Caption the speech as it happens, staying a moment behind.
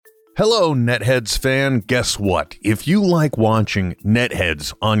Hello, Netheads fan. Guess what? If you like watching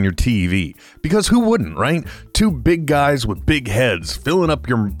Netheads on your TV, because who wouldn't, right? Two big guys with big heads filling up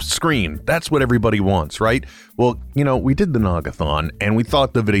your screen. That's what everybody wants, right? Well, we did the Nagathon and we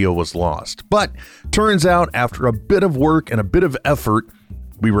thought the video was lost. But turns out after a bit of work and a bit of effort,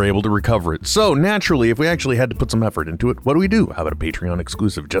 we were able to recover it. So naturally, if we actually had to put some effort into it, what do? How about a Patreon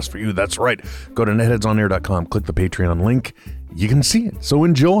exclusive just for you? That's right. Go to netheadsonair.com, click the Patreon link. You can see it. So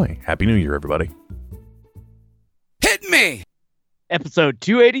enjoy. Happy New Year, everybody. Hit me! Episode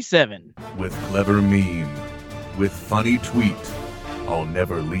 287. With clever meme, with funny tweet, I'll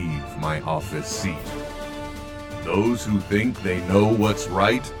never leave my office seat. Those who think they know what's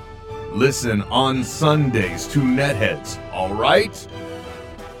right, listen on Sundays to Netheads, all right?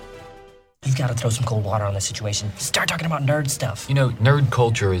 You've got to throw some cold water on this situation. Start talking about nerd stuff. Nerd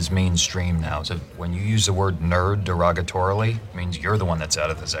culture is mainstream now, so when you use the word nerd derogatorily, it means you're the one that's out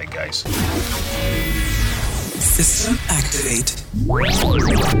of the zeitgeist. System activate.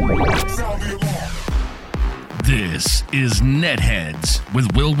 This is Netheads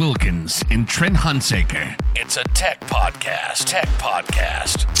with Will Wilkins and Trent Hunsaker. It's a tech podcast.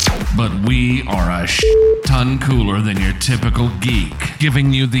 But we are a ton cooler than your typical geek,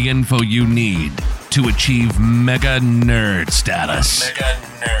 giving you the info you need to achieve mega nerd status.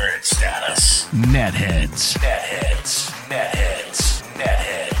 Netheads.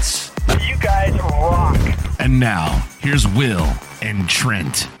 You guys rock. And now, here's Will and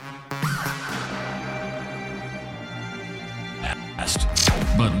Trent.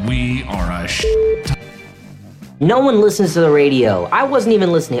 But we are a No one listens to the radio. I wasn't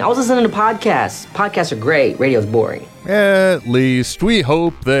even listening. I was listening to podcasts. Podcasts are great. Radio's boring. At least we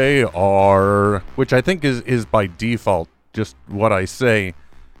hope they are, which I think is by default just what I say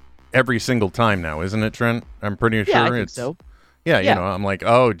every single time now, isn't it, Trent? I'm pretty sure I think so. Yeah, I'm like,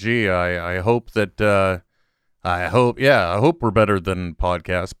 oh, gee, I hope that, I hope we're better than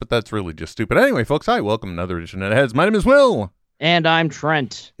podcasts, but that's really just stupid. Anyway, folks, hi, welcome to another edition of Netheads. My name is Will. And I'm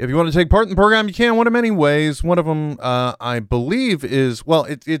Trent. If you want to take part in the program, you can. One of many ways. One of them, I believe, is, well,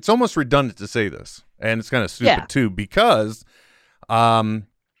 it's almost redundant to say this, and it's kind of stupid, too, because,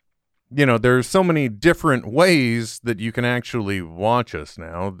 there's so many different ways that you can actually watch us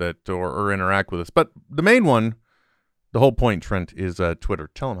now that or interact with us. But the main one, the whole point, Trent, is Twitter.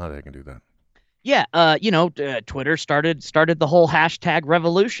 Tell them how they can do that. Yeah, Twitter started the whole hashtag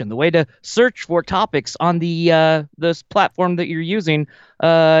revolution. The way to search for topics on the this platform that you're using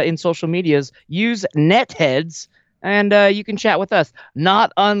in social medias, use Netheads, and you can chat with us.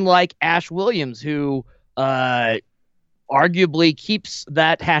 Not unlike Ash Williams, who arguably keeps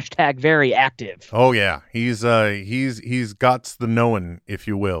that hashtag very active. Oh yeah, he's got the knowing, if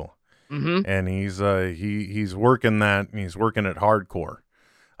you will, and he's working that, and he's working it hardcore.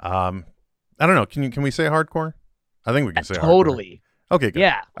 I don't know. Can we say hardcore? I think we can say totally. Hardcore. Okay, good.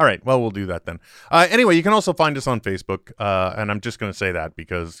 Yeah. All right. Well, we'll do that then. Anyway, you can also find us on Facebook, and I'm just going to say that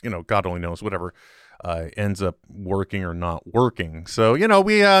because God only knows whatever ends up working or not working. So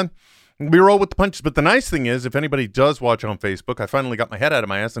we roll with the punches. But the nice thing is, if anybody does watch on Facebook, I finally got my head out of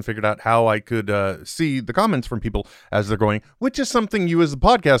my ass and figured out how I could see the comments from people as they're going, which is something you as a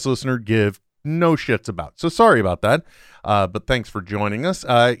podcast listener give no shits about. So sorry about that. But thanks for joining us.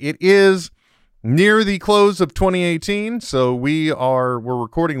 It is near the close of 2018, so we're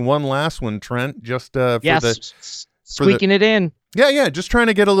recording one last one, Trent, just squeaking it in. Yeah, just trying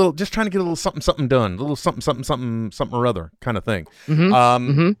to get a little something done, a little something or other kind of thing.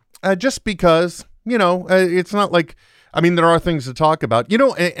 Just because it's not like, there are things to talk about.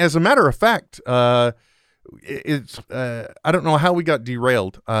 As a matter of fact, it's I don't know how we got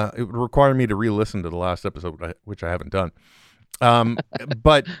derailed. It would require me to re-listen to the last episode, which I haven't done.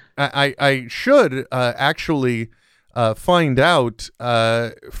 But I should actually find out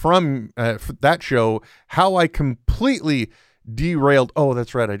from that show how I completely derailed. Oh,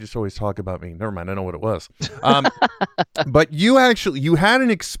 that's right. I just always talk about me. Never mind. I know what it was. But you had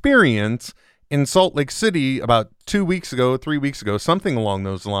an experience in Salt Lake City about 3 weeks ago, something along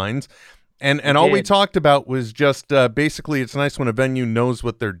those lines. And all we talked about was just basically it's nice when a venue knows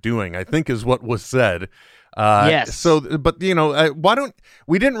what they're doing, I think is what was said. Yes. So, but we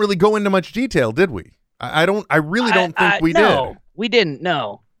didn't really go into much detail, did we? I really don't think we did. No, we didn't.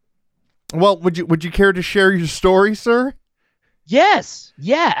 No. Well, would you care to share your story, sir? Yes.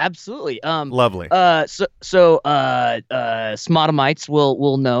 Yeah, absolutely. Lovely. So Smodomites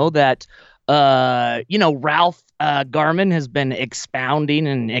will know that Ralph Garman has been expounding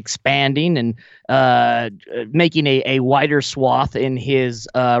and expanding and making a wider swath in his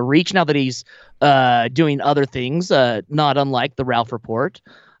reach now that he's doing other things, not unlike the Ralph Report.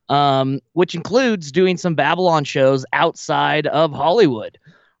 which includes doing some Babylon shows outside of Hollywood.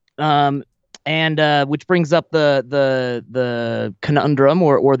 And which brings up the conundrum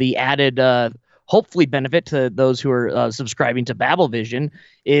or the added hopefully benefit to those who are subscribing to Babelvision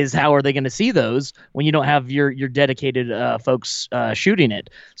is how are they going to see those when you don't have your dedicated folks shooting it?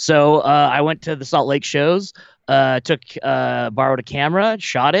 So I went to the Salt Lake shows, borrowed a camera,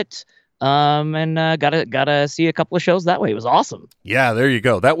 shot it, and gotta see a couple of shows that way. It was awesome. Yeah, there you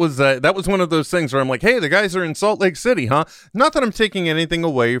go. That was one of those things where I'm like, hey, the guys are in Salt Lake City, huh? Not that I'm taking anything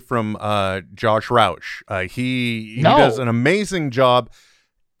away from Josh Roush. He does an amazing job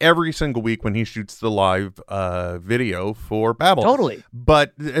every single week when he shoots the live video for Babel. Totally.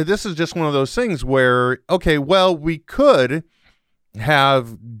 But this is just one of those things where, okay, well, we could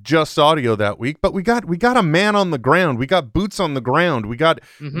have just audio that week, but we got a man on the ground. We got boots on the ground. We got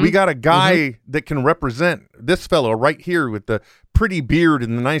a guy that can represent this fellow right here with the pretty beard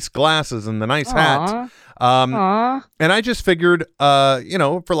and the nice glasses and the nice hat. And I just figured,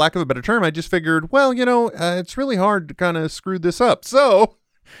 for lack of a better term, well, it's really hard to kind of screw this up. So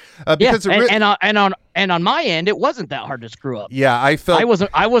because and on my end, it wasn't that hard to screw up. Yeah, I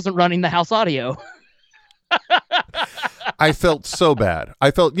wasn't running the house audio. I felt so bad. I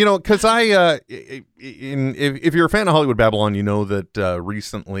felt, because if you're a fan of Hollywood Babylon, you know that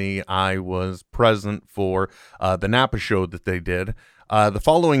recently I was present for the Napa show that they did. The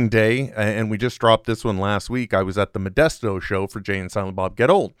following day, and we just dropped this one last week, I was at the Modesto show for Jay and Silent Bob Get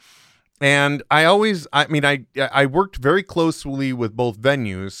Old. And I worked very closely with both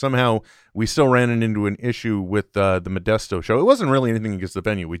venues. Somehow we still ran into an issue with the Modesto show. It wasn't really anything against the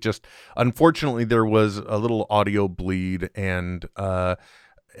venue. Unfortunately, there was a little audio bleed, and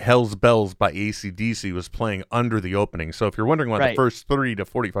Hell's Bells by AC/DC was playing under the opening. So if you're wondering why the first 30 to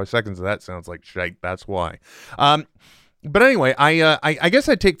 45 seconds of that sounds like shite, that's why. But anyway, I guess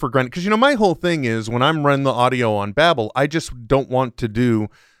I take for granted, because my whole thing is when I'm running the audio on Babel, I just don't want to do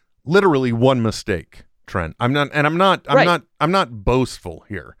literally one mistake, Trent. I'm not boastful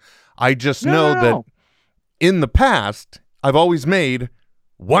here. I just know that in the past I've always made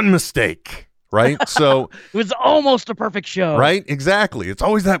one mistake, right? So it was almost a perfect show. Right? Exactly. It's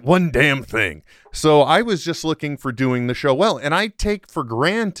always that one damn thing. So I was just looking for doing the show well, and I take for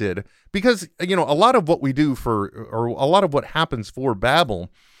granted, because a lot of what we do or a lot of what happens for Babel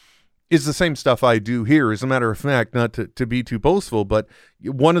is the same stuff I do here. As a matter of fact, not to be too boastful, but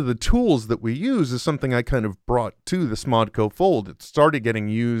one of the tools that we use is something I kind of brought to the Smodco fold. It started getting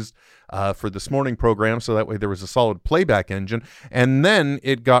used for this morning program, so that way there was a solid playback engine, and then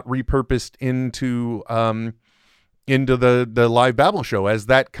it got repurposed into the live Babel show as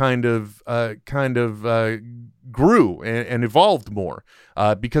that kind of grew and evolved more,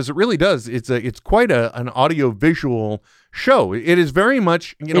 because it really does. It's quite an audio visual show. It is very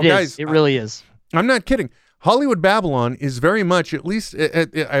much, guys. It really is. I'm not kidding. Hollywood Babylon is very much, at least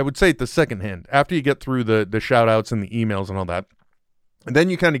I would say at the second hand, after you get through the shout outs and the emails and all that, and then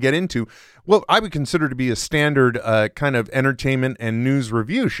you kind of get into what I would consider to be a standard kind of entertainment and news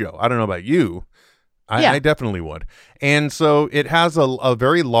review show. I don't know about you. I definitely would. And so it has a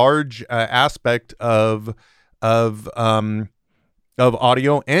very large aspect of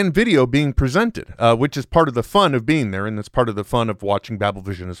audio and video being presented, which is part of the fun of being there, and that's part of the fun of watching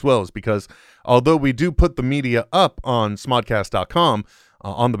Babelvision as well, is because although we do put the media up on smodcast.com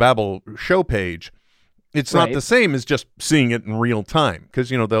on the Babel show page, it's not the same as just seeing it in real time, because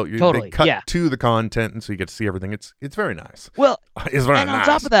they cut to the content, and so you get to see everything. It's very nice. Well, it's very and nice.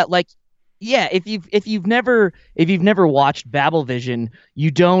 On top of that, if you've never watched Babelvision,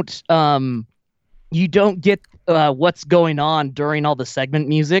 you don't get what's going on during all the segment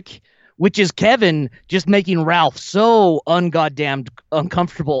music, which is Kevin just making Ralph so ungoddamned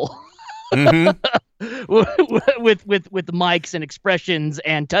uncomfortable with mics and expressions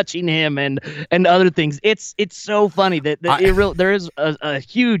and touching him and other things. It's so funny that there is a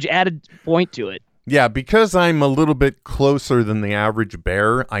huge added point to it. Yeah, because I'm a little bit closer than the average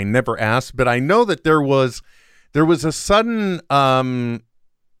bear, I never asked, but I know that there was a sudden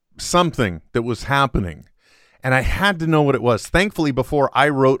something that was happening, and I had to know what it was. Thankfully, before I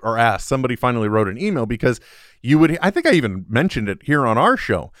wrote or asked, somebody finally wrote an email, because I think I even mentioned it here on our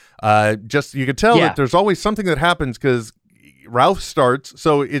show. You could tell that there's always something that happens, because Ralph starts,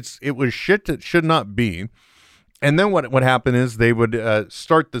 so it was shit that should not be. And then what would happen is they would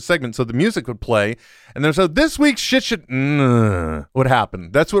start the segment, so the music would play, and there's this week's shit would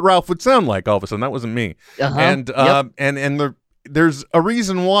happen. That's what Ralph would sound like all of a sudden. That wasn't me. And there's a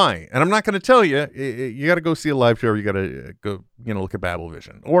reason why, and I'm not going to tell you. You got to go see a live show. Or you got to go, look at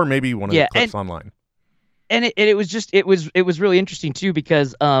Babelvision, or maybe one of the clips online. it was just it was really interesting too,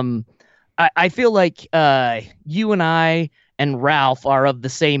 because I feel like you and I and Ralph are of the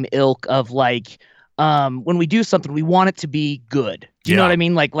same ilk of like, when we do something, we want it to be good. Do you know what I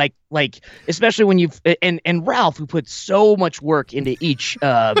mean? Like, especially when you've and Ralph, who puts so much work into each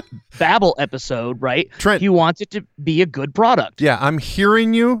Babel episode, right? Trent, he wants it to be a good product. Yeah, I'm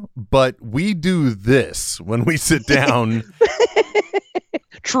hearing you, but we do this when we sit down.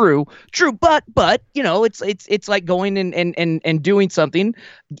 True, but you know, it's like going and doing something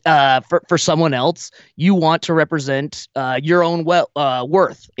for someone else. You want to represent your own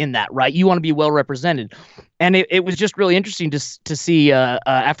worth in that, right? You want to be well represented, and it was just really interesting to see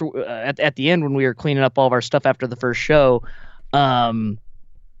after at the end when we were cleaning up all of our stuff after the first show. Kevin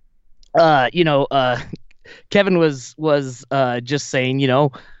was just saying, you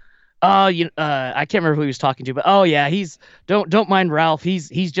know. I can't remember who he was talking to, but don't mind Ralph.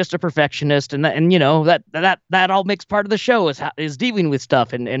 He's just a perfectionist, and you know that all makes part of the show is dealing with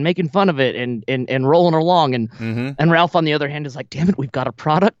stuff and making fun of it and rolling along. And Ralph, on the other hand, is like, damn it, we've got a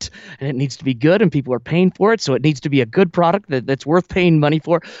product and it needs to be good and people are paying for it, so it needs to be a good product that's worth paying money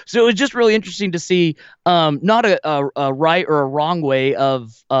for. So it was just really interesting to see not a right or a wrong way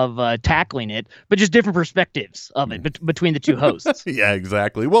of tackling it, but just different perspectives of it between the two hosts. Yeah,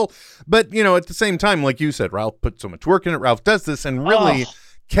 exactly. Well. But, you know, at the same time, like you said, Ralph put so much work in it. Ralph does this. And really,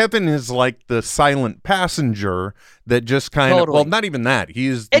 Kevin is like the silent passenger that just kind of, well, not even that. He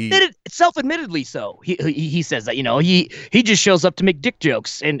is self-admittedly so. He says that, you know, he just shows up to make dick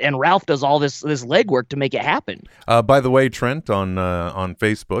jokes, and Ralph does all this legwork to make it happen. By the way, Trent, on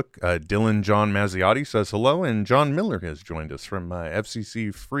Facebook, Dylan John Mazziotti says hello, and John Miller has joined us from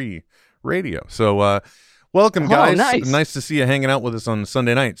FCC Free Radio. So, welcome, guys. Nice to see you hanging out with us on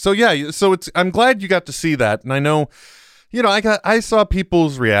Sunday night. So yeah, I'm glad you got to see that, and I know, you know, I saw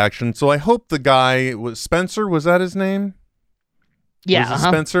people's reaction. So I hope the guy was Spencer. Was that his name? Yeah, was it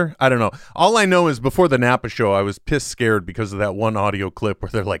Spencer? I don't know. All I know is before the Napa show, I was pissed scared because of that one audio clip where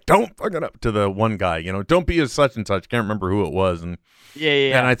they're like, "Don't fuck it up," to the one guy. You know, don't be a such and such. Can't remember who it was, and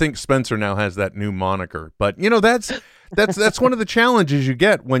And I think Spencer now has that new moniker. But you know, that's one of the challenges you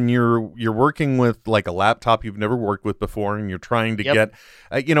get when you're working with like a laptop you've never worked with before, and you're trying to get,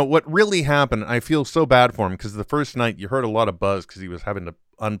 you know, what really happened. I feel so bad for him because the first night you heard a lot of buzz because he was having to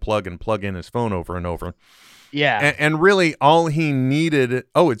unplug and plug in his phone over and over. Yeah. And really all he needed,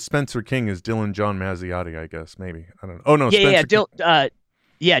 it's Spencer King is Dylan John Mazziotti, I guess, maybe. I don't know. Oh, no, Spencer King.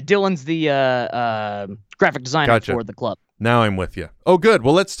 Dylan's the graphic designer for the club. Now I'm with you. Oh, good.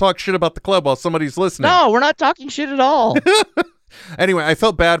 Well, let's talk shit about the club while somebody's listening. No, we're not talking shit at all. Anyway, I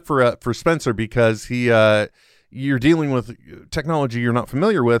felt bad for Spencer because you're dealing with technology you're not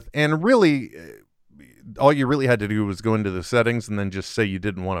familiar with, and really all you really had to do was go into the settings and then just say you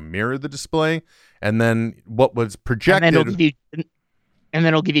didn't want to mirror the display, and then what was projected. And then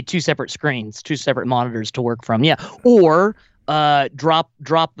it'll give you two separate screens, two separate monitors to work from. Yeah, or drop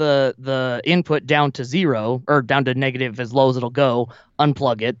the input down to 0 or down to negative as low as it'll go,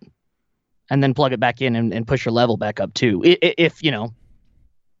 unplug it, and then plug it back in and push your level back up too. If you know.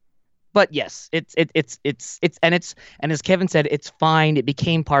 But yes, it's and as Kevin said, it's fine. It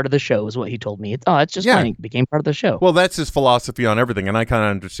became part of the show, is what he told me. It's just fine. It became part of the show. Well, that's his philosophy on everything, and I kind of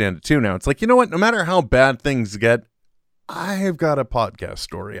understand it too now. It's like, you know what? No matter how bad things get, I've got a podcast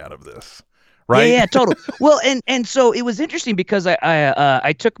story out of this. Right? Yeah, totally. Well, and so it was interesting because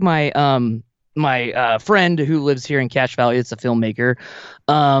I took my my friend who lives here in Cache Valley. It's a filmmaker,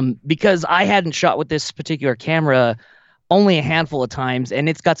 because I hadn't shot with this particular camera only a handful of times, and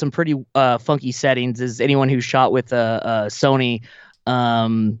it's got some pretty funky settings. As anyone who's shot with a Sony,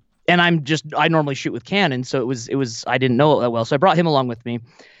 and I normally shoot with Canon, so it was I didn't know it that well, so I brought him along with me.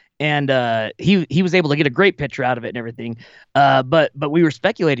 And he was able to get a great picture out of it and everything, but we were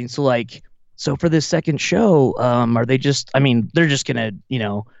speculating. So for this second show, are they just? I mean, they're just gonna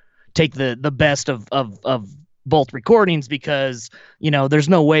take the best of both recordings, because there's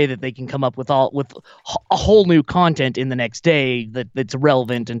no way that they can come up with a whole new content in the next day that's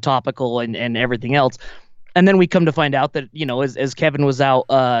relevant and topical and everything else. And then we come to find out that as Kevin was out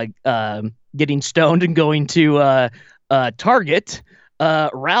getting stoned and going to Target.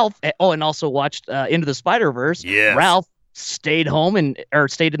 Ralph, and also watched Into the Spider-Verse. Yes. Ralph stayed home or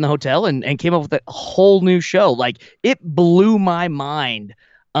stayed in the hotel and came up with a whole new show. Like, it blew my mind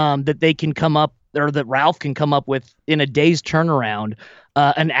that they can come up, or that Ralph can come up with in a day's turnaround,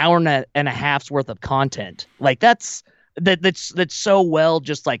 an hour and a half's worth of content. Like that's so well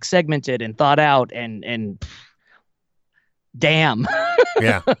just like segmented and thought out and damn.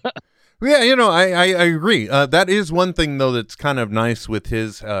 Yeah. Yeah, I agree. That is one thing, though, that's kind of nice with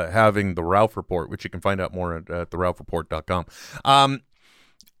his having the Ralph Report, which you can find out more at theralphreport.com,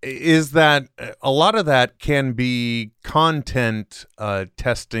 is that a lot of that can be content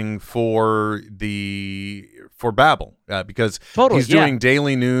testing for Babbel, because he's doing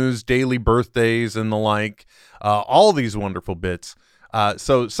daily news, daily birthdays, and the like, all these wonderful bits.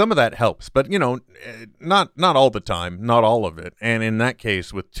 So some of that helps, but not all the time, not all of it. And in that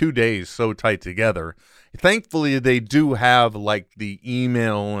case, with 2 days so tight together, thankfully they do have like the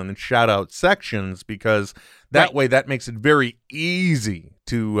email and shout out sections, because that way that makes it very easy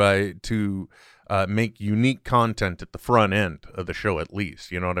to make unique content at the front end of the show, at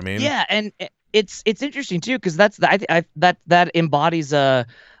least. You know what I mean? Yeah, and it's interesting too, because that embodies an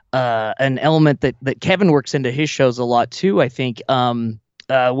element that Kevin works into his shows a lot too. I think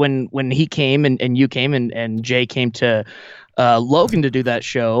when he came and you came and Jay came to Logan to do that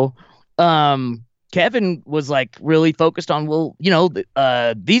show, Kevin was like really focused on,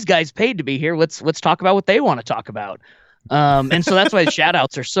 these guys paid to be here. Let's talk about what they want to talk about. And so that's why the shout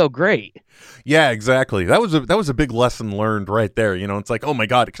outs are so great. Yeah, exactly. That was a big lesson learned right there. It's like, oh my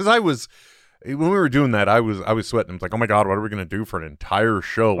God, because when we were doing that, I was sweating. It's like, oh my God, what are we going to do for an entire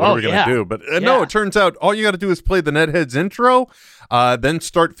show? What are we going to do? But no, it turns out all you got to do is play the Netheads intro, then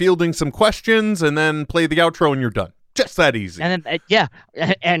start fielding some questions, and then play the outro, and you're done. Just that easy. And then,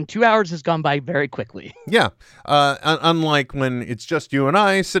 and 2 hours has gone by very quickly. Yeah. Unlike when it's just you and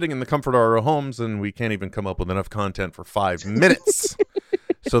I sitting in the comfort of our homes, and we can't even come up with enough content for 5 minutes.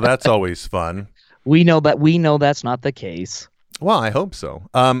 So that's always fun. We know that's not the case. Well, I hope so.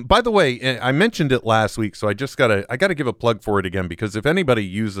 By the way, I mentioned it last week, so I gotta give a plug for it again, because if anybody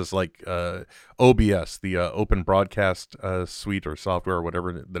uses like OBS, the Open Broadcast Suite or software or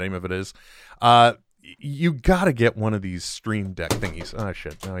whatever the name of it is, you gotta get one of these Stream Deck thingies. Oh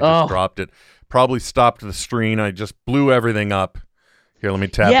shit! No, I just dropped it. Probably stopped the stream. I just blew everything up. Here, let me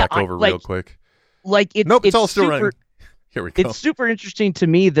tab back over real quick. It's all still running. Here we go. It's super interesting to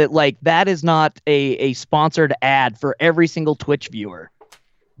me that that is not a sponsored ad for every single Twitch viewer.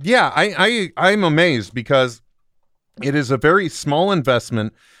 Yeah, I'm amazed, because it is a very small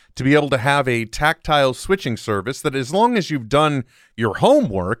investment to be able to have a tactile switching service that, as long as you've done your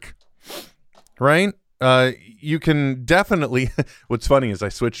homework, right? You can definitely. What's funny is I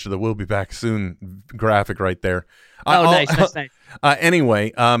switched to the "We'll be back soon" graphic right there. Nice.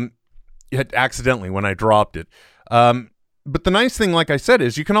 Anyway, accidentally when I dropped it. But the nice thing, like I said,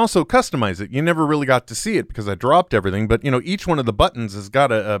 is you can also customize it. You never really got to see it because I dropped everything, but each one of the buttons has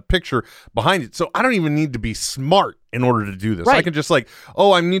got a picture behind it. So I don't even need to be smart in order to do this. Right. I can just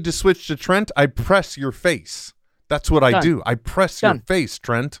I need to switch to Trent. I press your face. That's what I do. I press your face,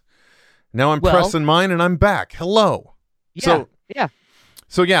 Trent. Now I'm pressing mine and I'm back. Hello. Yeah.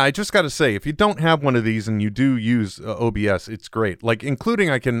 So yeah, I just got to say, if you don't have one of these and you do use OBS, it's great. Like, including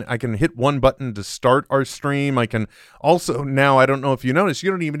I can hit one button to start our stream. I can also now, I don't know if you noticed,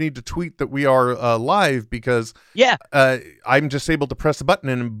 you don't even need to tweet that we are live, because I'm just able to press a button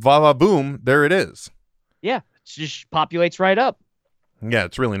and boom, there it is. Yeah, it just populates right up. Yeah,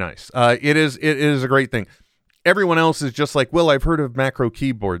 it's really nice. It is a great thing. Everyone else is just like, well, I've heard of macro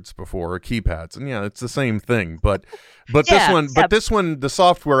keyboards before, or keypads, and yeah, it's the same thing. But this one, the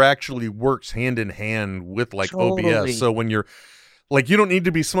software actually works hand in hand with OBS. So when you're you don't need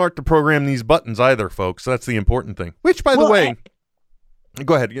to be smart to program these buttons either, folks. That's the important thing. Which, by the way,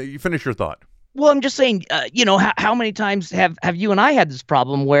 go ahead, you finish your thought. Well, I'm just saying, how many times have you and I had this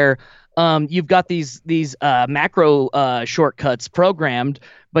problem where you've got these macro shortcuts programmed,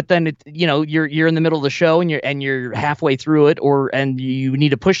 but then you're in the middle of the show and you're halfway through it, and you need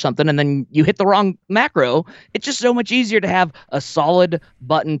to push something and then you hit the wrong macro. It's just so much easier to have a solid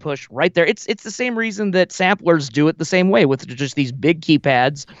button push right there. It's the same reason that samplers do it the same way, with just these big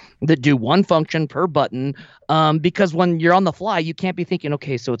keypads that do one function per button. Because when you're on the fly, you can't be thinking,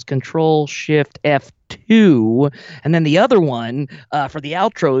 okay, so it's Control Shift F2, and then the other one for the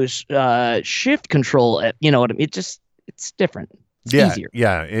outro is Shift Control. You know what I mean? It's different. It's easier.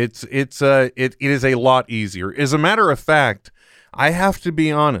 Yeah, it is a lot easier. As a matter of fact, I have to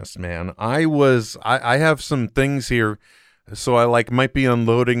be honest, man. I have some things here, so I might be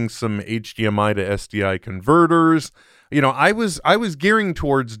unloading some HDMI to SDI converters. I was gearing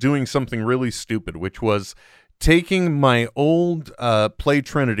towards doing something really stupid, which was taking my old Play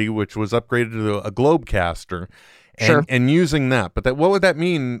Trinity, which was upgraded to a Globecaster, Sure. And using that. But what would that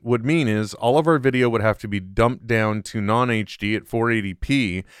mean is all of our video would have to be dumped down to non-HD at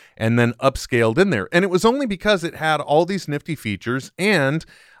 480p and then upscaled in there. And it was only because it had all these nifty features, and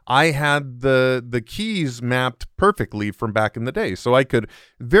I had the keys mapped perfectly from back in the day. So I could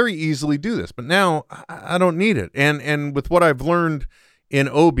very easily do this. But now I don't need it. And with what I've learned in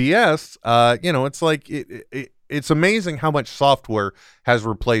OBS, it's like it's amazing how much software has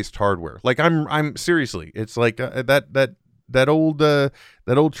replaced hardware. Like I'm seriously, it's like that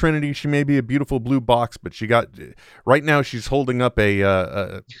old Trinity. She may be a beautiful blue box, but right now she's holding up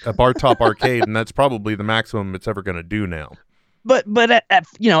a bar top arcade, and that's probably the maximum it's ever going to do now. But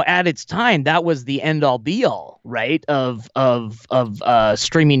at its time, that was the end all be all, right? Of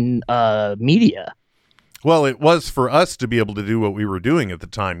streaming media. Well, it was for us to be able to do what we were doing at the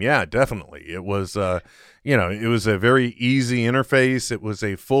time. Yeah, definitely. It was, it was a very easy interface. It was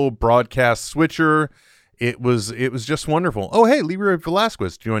a full broadcast switcher. It was just wonderful. Oh, hey, Leroy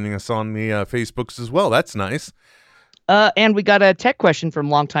Velasquez joining us on the Facebooks as well. That's nice. And we got a tech question from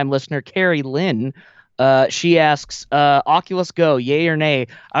longtime listener Carrie Lynn. She asks, Oculus Go, yay or nay?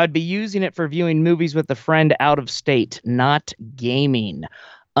 I would be using it for viewing movies with a friend out of state, not gaming.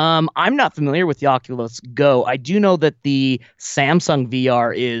 I'm not familiar with the Oculus Go. I do know that the Samsung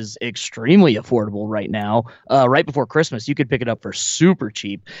VR is extremely affordable right now. Right before Christmas, you could pick it up for super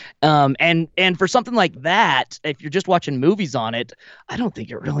cheap. And for something like that, if you're just watching movies on it, I don't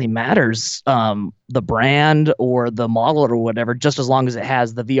think it really matters the brand or the model or whatever, just as long as it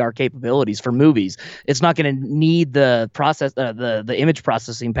has the VR capabilities for movies. It's not going to need the the image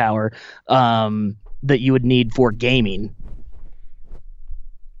processing power that you would need for gaming.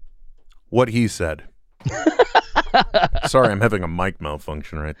 What he said. Sorry, I'm having a mic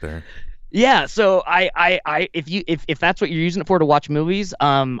malfunction right there. Yeah, so if that's what you're using it for, to watch movies,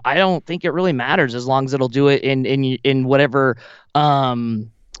 I don't think it really matters as long as it'll do it in whatever DPI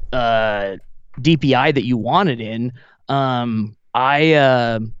that you want it in.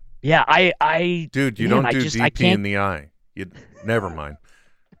 Dude, you don't do DP in the eye. Never mind.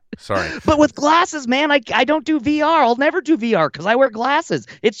 Sorry. But with glasses, man, I don't do VR. I'll never do VR because I wear glasses.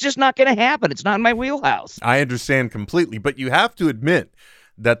 It's just not going to happen. It's not in my wheelhouse. I understand completely, but you have to admit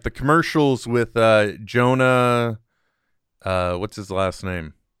that the commercials with Jonah, what's his last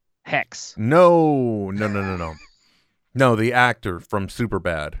name? Hex. No, the actor from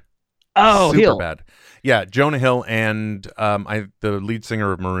Superbad. Oh, Hill. Superbad. Yeah, Jonah Hill and the lead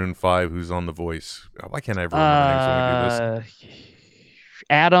singer of Maroon 5, who's on The Voice. Why can't I ever remember names when we do this?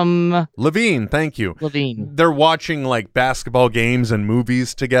 Adam Levine, thank you. Levine. They're watching like basketball games and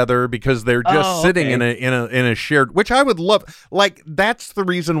movies together because they're just sitting in a shared, which I would love. Like, that's the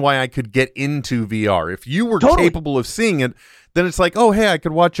reason why I could get into VR. If you were capable of seeing it, then it's like, oh, hey, I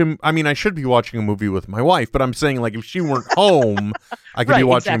could watch him. I mean, I should be watching a movie with my wife, but I'm saying, like, if she weren't home, I could be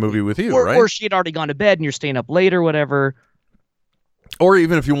watching a movie with you, right? Or she had already gone to bed and you're staying up late or whatever. Or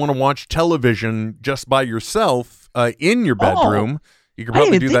even if you want to watch television just by yourself in your bedroom. You could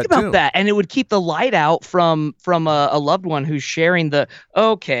probably do that too. I didn't think about that, and it would keep the light out from a loved one who's sharing the.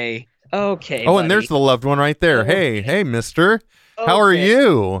 Okay. Oh, buddy. And there's the loved one right there. Okay. Hey, Mister. Okay. How are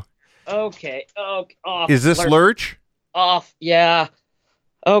you? Okay. Off. Is this Lurch? Off. Yeah.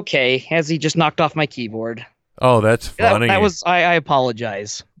 Okay. Has he just knocked off my keyboard? Oh, that's funny. That was. I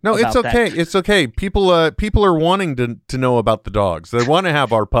apologize. No, it's okay. That. It's okay. People are wanting to know about the dogs. They want to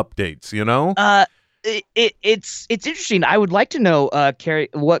have our pup dates. You know. It's interesting. I would like to know, Carrie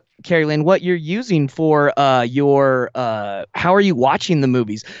Lynn, what you're using for your how are you watching the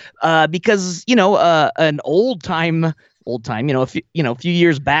movies? Because an old time, a few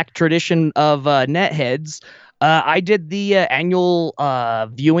years back tradition of Netheads. I did the annual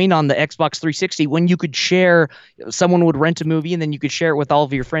viewing on the Xbox 360 when you could share. Someone would rent a movie and then you could share it with all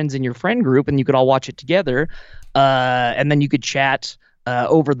of your friends in your friend group, and you could all watch it together. And then you could chat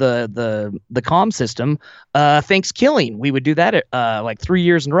over the comm system. Thanksgiving, we would do that like 3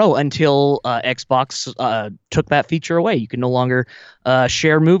 years in a row until Xbox took that feature away. You can no longer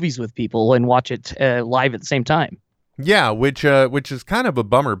share movies with people and watch it live at the same time. Yeah, which is kind of a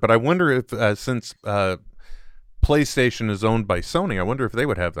bummer. But I wonder if since PlayStation is owned by Sony, I wonder if they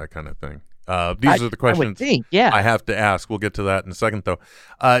would have that kind of thing. These are the questions I would think, yeah. I have to ask. We'll get to that in a second, though.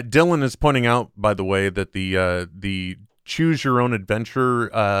 Dylan is pointing out, by the way, that the Choose Your Own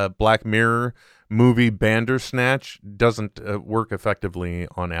Adventure Black Mirror movie Bandersnatch doesn't work effectively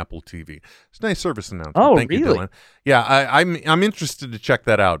on Apple TV. It's a nice service announcement. Oh, Thank really? you, Dylan. Yeah, I'm interested to check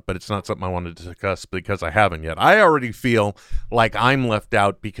that out, but it's not something I wanted to discuss because I haven't yet. I already feel like I'm left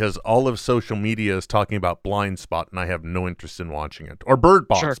out because all of social media is talking about Blind Spot, and I have no interest in watching it. Or Bird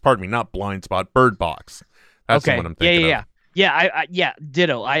Box, Sure. Pardon me, not Blind Spot, Bird Box. That's okay. the one I'm thinking of. Yeah,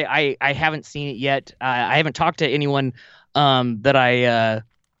 ditto. I haven't seen it yet. I haven't talked to anyone that I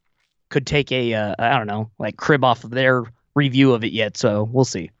could take a I don't know, like crib off of their review of it yet, so we'll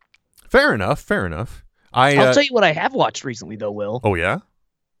see. Fair enough. I'll tell you what I have watched recently though, Will. Oh yeah?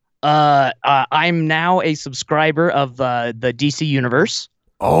 I'm now a subscriber of the DC Universe.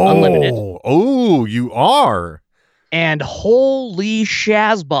 Oh, Unlimited. Oh, you are. And holy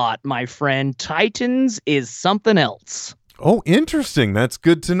Shazbot, my friend, Titans is something else. Oh, interesting. That's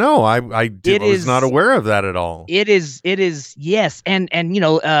good to know. I was not aware of that at all. It is, yes. And you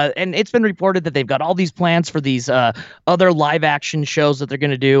know, and it's been reported that they've got all these plans for these other live action shows that they're going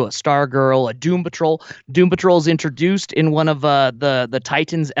to do, a Stargirl, a Doom Patrol. Doom Patrol is introduced in one of the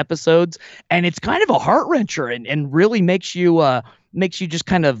Titans episodes, and it's kind of a heart-wrencher and really makes you just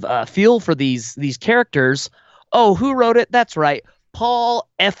kind of feel for these characters. Oh, who wrote it? That's right. Paul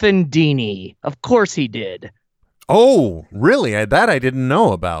Effin Dini. Of course he did. Oh, really? That I didn't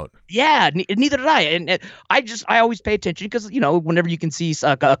know about. Yeah, neither did I. And I always pay attention because, you know, whenever you can see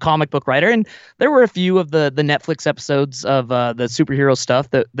a comic book writer, and there were a few of the Netflix episodes of the superhero stuff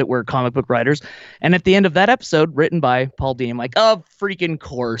that were comic book writers. And at the end of that episode, written by Paul Dini, I'm like, oh, freaking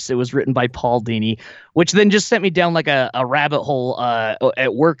course, it was written by Paul Dini, which then just sent me down like a rabbit hole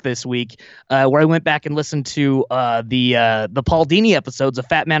at work this week where I went back and listened to the Paul Dini episodes of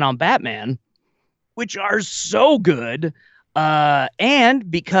Fat Man on Batman, which are so good.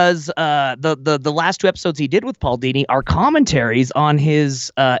 And because the last two episodes he did with Paul Dini are commentaries on his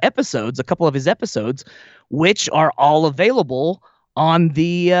episodes, a couple of his episodes, which are all available on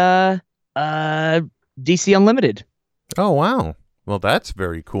the DC Unlimited. Oh, wow. Well, that's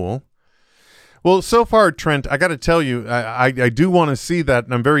very cool. Well, so far, Trent, I got to tell you, I do want to see that,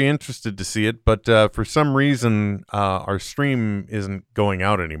 and I'm very interested to see it, but for some reason, our stream isn't going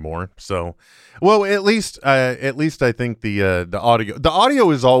out anymore. So, well, at least I think the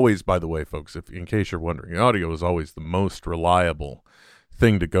audio is always, by the way, folks, in case you're wondering, the audio is always the most reliable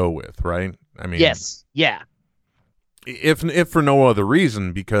thing to go with, right? I mean, yes, yeah. If for no other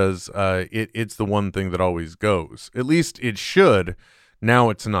reason, because it's the one thing that always goes. At least it should.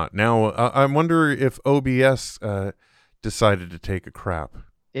 Now it's not. Now I wonder if OBS decided to take a crap.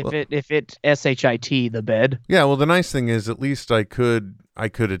 If it SHIT the bed. Yeah. Well, the nice thing is at least I could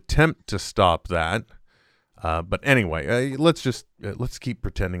attempt to stop that. But anyway, let's keep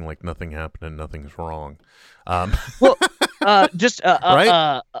pretending like nothing happened and nothing's wrong. Well, just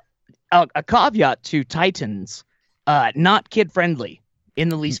right? A caveat to Titans, not kid friendly. In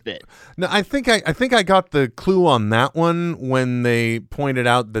the least bit. No, I think I got the clue on that one when they pointed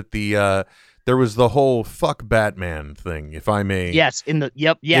out that there was the whole "fuck Batman" thing, if I may. Yes,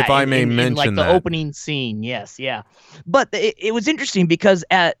 If I may mention in like the that. opening scene, yes, yeah. But it was interesting because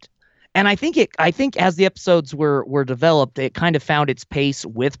I think as the episodes were developed, it kind of found its pace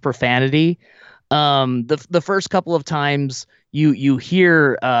with profanity. The first couple of times you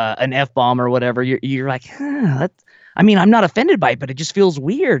hear an F-bomb or whatever, you're like, that's. I mean, I'm not offended by it, but it just feels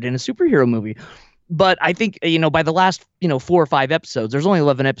weird in a superhero movie. But I think, by the last, 4 or 5 episodes, there's only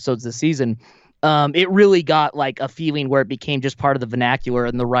 11 episodes this season. It really got like a feeling where it became just part of the vernacular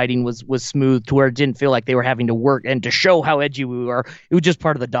and the writing was smooth to where it didn't feel like they were having to work and to show how edgy we were. It was just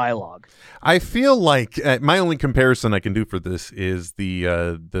part of the dialogue. I feel like my only comparison I can do for this is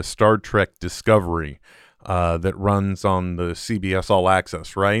the Star Trek Discovery that runs on the CBS All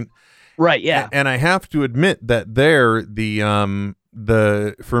Access, right? Right, yeah. And I have to admit that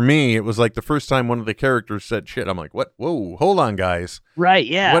for me, it was like the first time one of the characters said shit. I'm like, what? Whoa, hold on, guys. Right,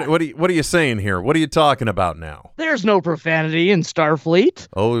 yeah. What are you saying here? What are you talking about now? There's no profanity in Starfleet.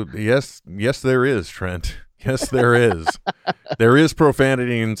 Oh, yes, there is, Trent. Yes, there is. There is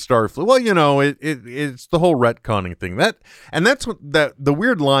profanity in Starfleet. Well, it's the whole retconning thing. That's what the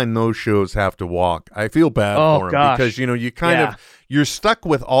weird line those shows have to walk. I feel bad for them because you kind of you're stuck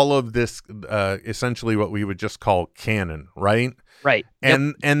with all of this essentially what we would just call canon, right? Right.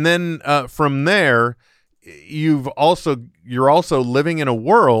 And then from there you're also living in a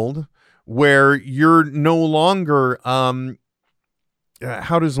world where you're no longer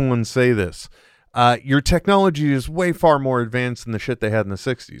how does one say this? Your technology is way far more advanced than the shit they had in the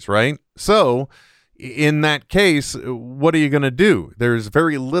 60s, right? So in that case, what are you going to do? There's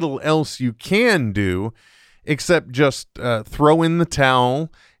very little else you can do except just throw in the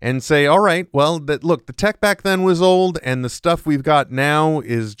towel and say, all right, well, look, the tech back then was old and the stuff we've got now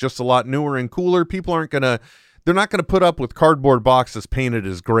is just a lot newer and cooler. People they're not going to put up with cardboard boxes painted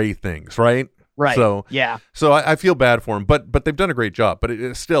as gray things, right? Right. So yeah. So I feel bad for them, but they've done a great job. But it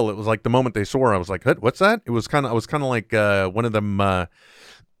was like the moment they saw her, I was like, "What's that?" I was kind of like one of them.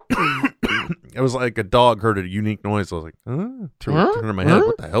 it was like a dog heard a unique noise. I was like, turn my head.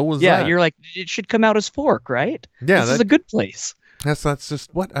 What the hell was that? Yeah, you're like, it should come out as Fork, right? Yeah, this is a good place. That's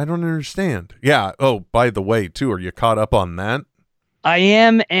just what I don't understand. Yeah. Oh, by the way, too, are you caught up on that? I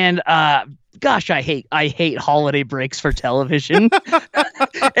am, and gosh, I hate holiday breaks for television.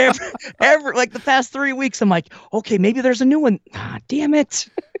 every like the past 3 weeks, I'm like, okay, maybe there's a new one. Damn it.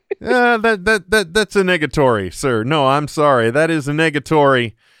 That's a negatory, sir. No, I'm sorry. That is a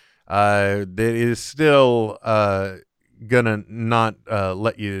negatory. That is still gonna not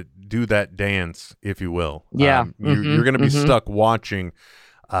let you do that dance, if you will. Yeah. You're gonna be stuck watching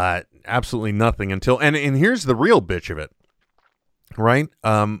absolutely nothing until and here's the real bitch of it, right?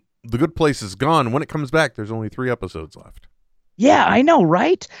 The Good Place is gone. When it comes back, there's only 3 episodes left. Yeah, I know,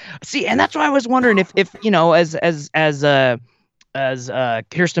 right? See, and that's why I was wondering if you know, as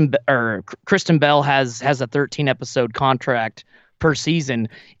Kristen Bell has a 13 episode contract per season,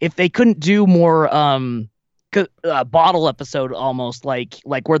 if they couldn't do more bottle episode, almost like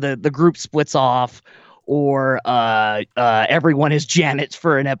where the group splits off, or everyone is Janet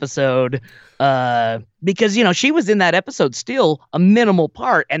for an episode, because you know she was in that episode, still a minimal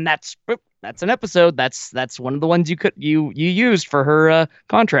part, and that's an episode. That's one of the ones you used for her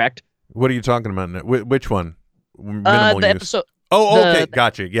contract. What are you talking about? Which one? Minimal the use. episode. Oh, okay,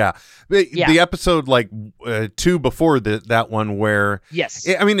 gotcha. Yeah, the episode like 2 before that one where yes,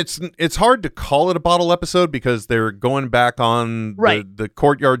 I mean it's hard to call it a bottle episode because they're going back on the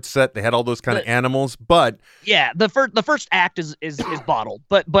courtyard set. They had all those kind of animals, but yeah, the first act is bottled.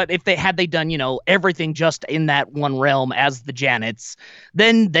 But if they done, you know, everything just in that one realm as the Janets,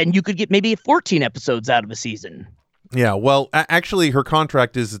 then you could get maybe 14 episodes out of a season. Yeah, well, actually, her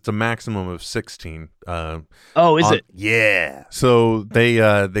contract it's a maximum of 16. Is it? Yeah. So they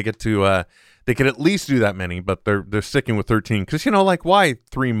get to they can at least do that many, but they're sticking with 13 because you know, like, why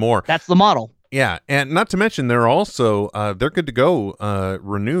 3 more? That's the model. Yeah, and not to mention they're also they're good to go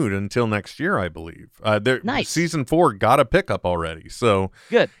renewed until next year, I believe. Nice. Season 4 got a pickup already, so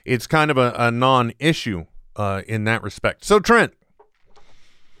good. It's kind of a non-issue in that respect. So Trent.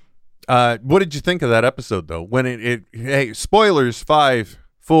 What did you think of that episode, though? When hey, spoilers, 5,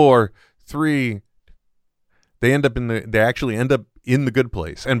 4, 3, they actually end up in the Good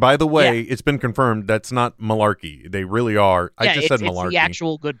Place. And by the way, it's been confirmed that's not malarkey. They really are. I just said malarkey. It's the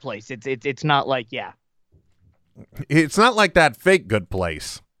actual Good Place. It's not like It's not like that fake Good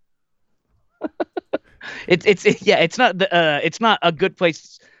Place. It's not a good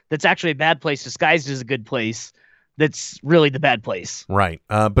place that's actually a bad place disguised as a good place. That's really the bad place, right?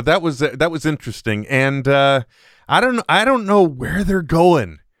 But that was interesting, and I don't know where they're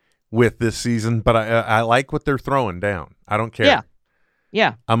going with this season, but I like what they're throwing down. I don't care.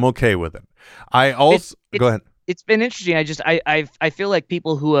 Yeah, I'm okay with it. I also go ahead. It's been interesting. I feel like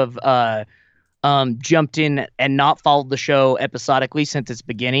people who have jumped in and not followed the show episodically since its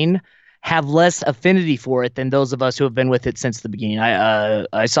beginning have less affinity for it than those of us who have been with it since the beginning.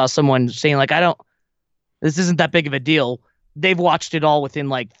 I saw someone saying like, this isn't that big of a deal. They've watched it all within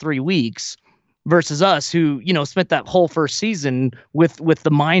like 3 weeks versus us who, you know, spent that whole first season with the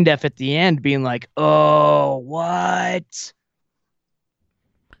mind F at the end being like, oh, what?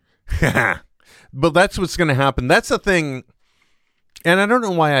 But that's what's going to happen. That's the thing. And I don't know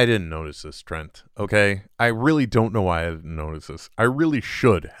why I didn't notice this, Trent. Okay. I really don't know why I didn't notice this. I really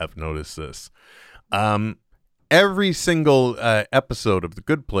should have noticed this. Every single episode of The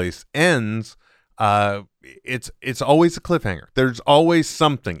Good Place ends it's always a cliffhanger. There's always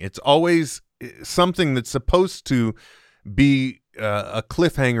something. It's always something that's supposed to be a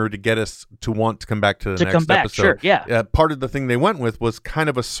cliffhanger to get us to want to come back to the next episode. Sure, yeah. Part of the thing they went with was kind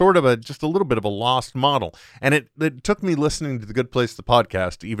of just a little bit of a lost model, and it took me listening to The Good Place, the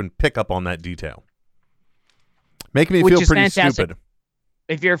podcast, to even pick up on that detail, making me feel pretty fantastic. stupid.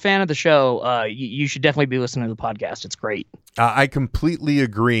 If you're a fan of the show, you should definitely be listening to the podcast. It's great. I completely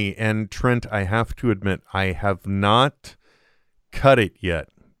agree. And Trent, I have to admit, I have not cut it yet,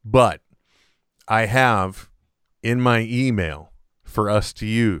 but I have in my email for us to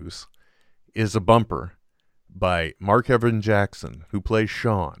use is a bumper by Mark Evan Jackson, who plays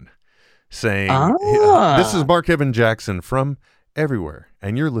Sean, saying, this is Mark Evan Jackson from Everywhere,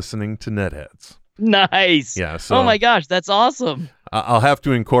 and you're listening to Netheads. Nice. Yeah. So, oh my gosh, that's awesome. I'll have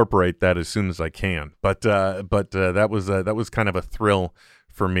to incorporate that as soon as I can. But that was kind of a thrill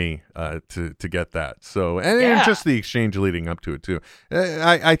for me to get that. So and just the exchange leading up to it too.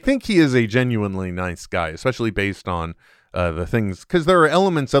 I think he is a genuinely nice guy, especially based on the things, because there are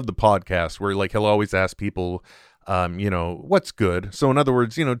elements of the podcast where like he'll always ask people what's good. So in other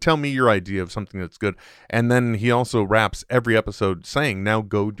words, tell me your idea of something that's good. And then he also wraps every episode saying, now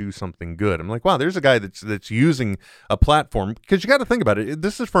go do something good. I'm like, wow, there's a guy that's using a platform, because you got to think about it.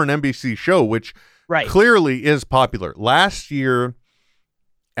 This is for an NBC show, which clearly is popular. Last year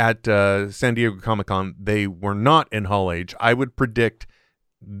at San Diego Comic-Con, they were not in Hall H. I would predict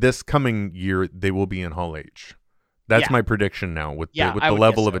this coming year they will be in Hall H. That's my prediction now with the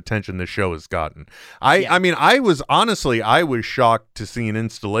level of attention the show has gotten. I mean, I was shocked to see an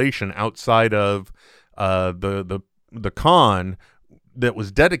installation outside of the con that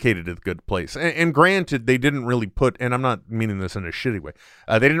was dedicated to the Good Place. And granted, they didn't really put, and I'm not meaning this in a shitty way,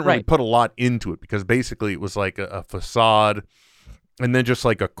 they didn't really put a lot into it, because basically it was like a facade, and then just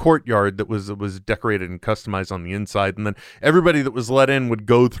like a courtyard that was decorated and customized on the inside. And then everybody that was let in would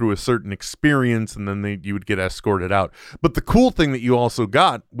go through a certain experience, and then you would get escorted out. But the cool thing that you also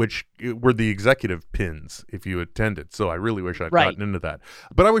got, which were the executive pins if you attended. So I really wish I'd gotten into that.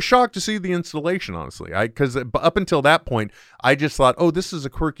 But I was shocked to see the installation, honestly. Because up until that point, I just thought, oh, this is a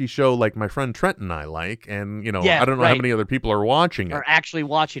quirky show like my friend Trent and I like. And, I don't know how many other people are watching it. Are actually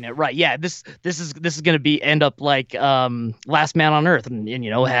watching it. Right. Yeah. This is going to end up like Last Man on Earth, and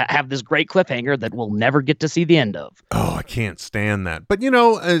have this great cliffhanger that we'll never get to see the end of. Oh, I can't stand that. But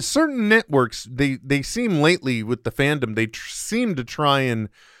certain networks, they seem lately with the fandom, they seem to try and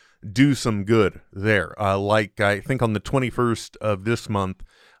do some good there. Like I think on the 21st of this month,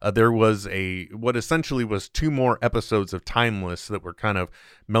 there was what essentially was 2 more episodes of Timeless that were kind of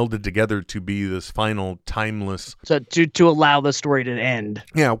melded together to be this final Timeless. So to allow the story to end.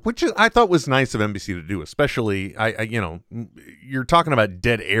 Yeah, which I thought was nice of NBC to do, especially, you're talking about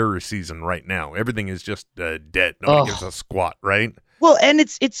dead air season right now. Everything is just dead. Nobody gives a squat, right? Well, and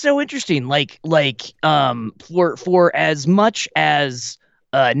it's so interesting. For as much as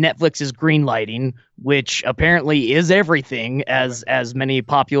Netflix is greenlighting, which apparently is everything, as many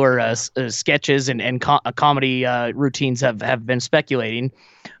popular sketches and comedy routines have been speculating.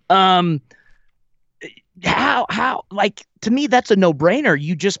 How to me that's a no-brainer.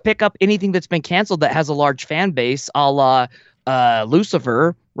 You just pick up anything that's been canceled that has a large fan base, a la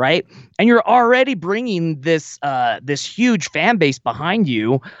Lucifer, right? And you're already bringing this huge fan base behind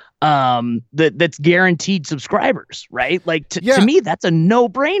you. That's guaranteed subscribers, right? To me, that's a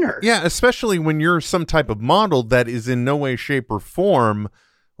no-brainer. Yeah, especially when you're some type of model that is in no way, shape, or form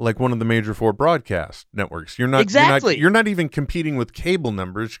like one of the major 4 broadcast networks. You're not You're not even competing with cable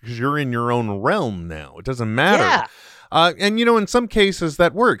numbers, because you're in your own realm now. It doesn't matter. Yeah. And in some cases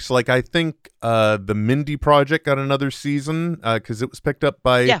that works. Like I think the Mindy Project got another season because it was picked up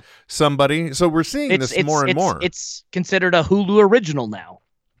by somebody. So we're seeing this more and more. It's considered a Hulu original now.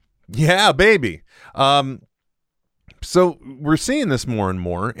 Yeah, baby. So we're seeing this more and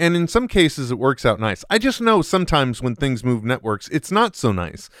more, and in some cases it works out nice. I just know sometimes when things move networks, it's not so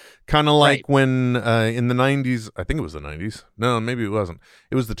nice. Kind of like when in the 90s, I think it was the 90s. No, maybe it wasn't.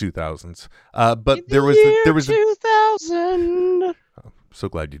 It was the 2000s. But there was 2000. So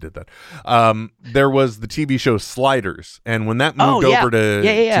glad you did that. There was the TV show Sliders, and when that moved over to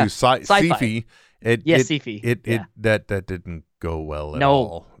Sci-Fi, it that didn't go well at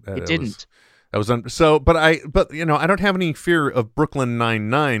all. It didn't. But I don't have any fear of Brooklyn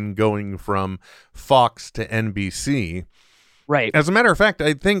Nine-Nine going from Fox to NBC. Right. As a matter of fact,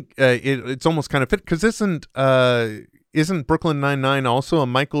 I think it's almost kind of fit, because isn't Brooklyn Nine-Nine also a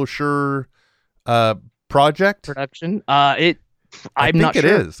Michael Schur project? Production? I'm not sure.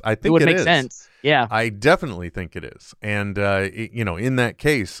 It is. I think it would make is. sense. Yeah, I definitely think it is. And in that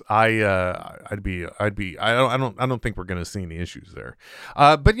case, I don't think we're going to see any issues there.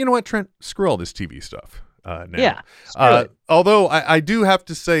 But you know what, Trent? Screw all this TV stuff. Now. Yeah. Although I do have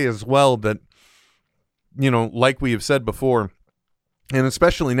to say as well that, like we have said before, and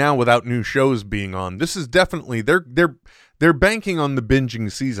especially now without new shows being on, this is definitely they're banking on the binging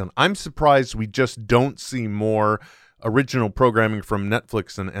season. I'm surprised we just don't see more original programming from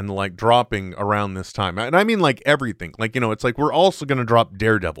Netflix and like dropping around this time. And I mean like everything. Like, it's like we're also going to drop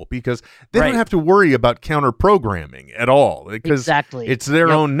Daredevil, because they don't have to worry about counter programming at all, because it's their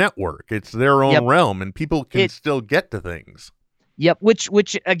own network. It's their own realm, and people can still get to things. Yep. Which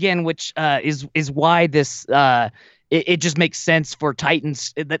is why this it just makes sense for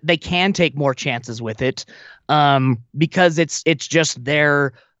Titans that they can take more chances with it, because it's just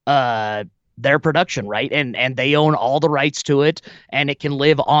their production, right? And they own all the rights to it, and it can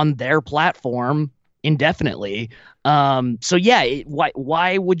live on their platform indefinitely. Why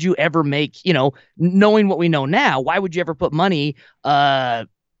would you ever make, knowing what we know now, why would you ever put money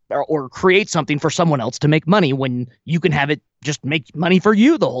or create something for someone else to make money when you can have it just make money for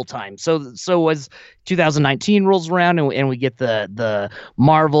you the whole time. So as 2019 rolls around and we get the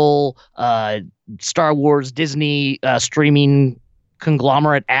Marvel, Star Wars, Disney streaming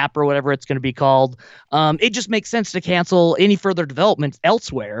conglomerate app or whatever it's going to be called, it just makes sense to cancel any further development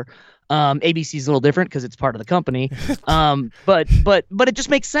elsewhere. ABC is a little different because it's part of the company, but it just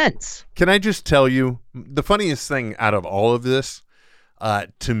makes sense. Can I just tell you the funniest thing out of all of this,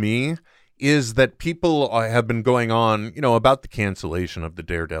 to me, is that people have been going on, about the cancellation of the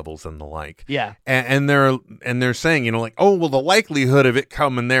Daredevils and the like. Yeah, and they're saying, like, oh well, the likelihood of it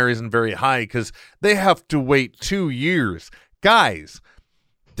coming there isn't very high because they have to wait 2 years, guys.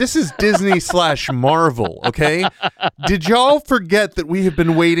 This is Disney / Marvel, okay? Did y'all forget that we have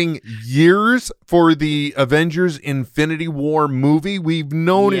been waiting years for the Avengers Infinity War movie? We've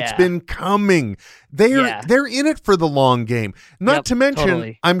known it's been coming. They're in it for the long game. Not to mention,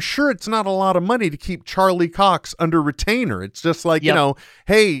 totally. I'm sure it's not a lot of money to keep Charlie Cox under retainer. It's just like,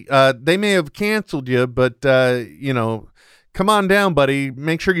 hey, they may have canceled you, but, come on down, buddy.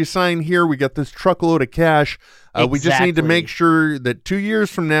 Make sure you sign here. We got this truckload of cash. We just need to make sure that 2 years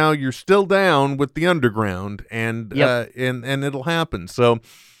from now you're still down with the underground, and and it'll happen. So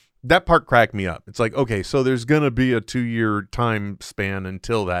that part cracked me up. It's like, okay, so there's gonna be a 2 year time span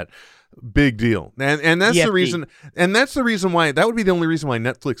until that. Big deal, and that's the reason. And that's the reason why that would be the only reason why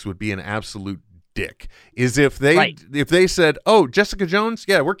Netflix would be an absolute dick is if they said, oh, Jessica Jones,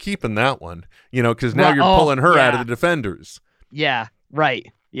 yeah, we're keeping that one, because now you're pulling her out of the Defenders. Yeah,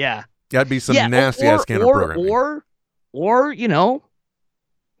 right. Yeah. That'd be some nasty ass kind of programming. Or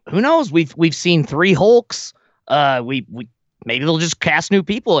who knows? We've seen 3 Hulks. We maybe they'll just cast new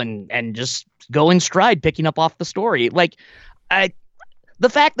people and just go in stride, picking up off the story. Like, the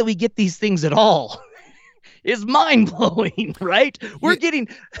fact that we get these things at all is mind blowing, right? We're getting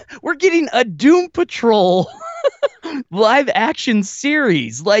a Doom Patrol live action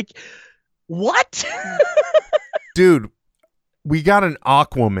series. Like, what? Dude, we got an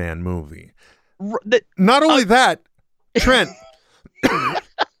Aquaman movie. Not only that, Trent,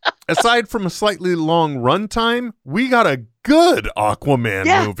 aside from a slightly long runtime, we got a good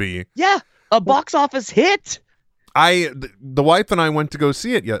Aquaman movie. Yeah, a box office hit. The wife and I went to go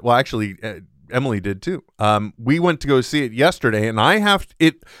see it. Well, actually, Emily did too. We went to go see it yesterday, and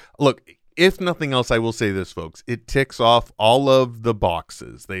look, if nothing else, I will say this, folks. It ticks off all of the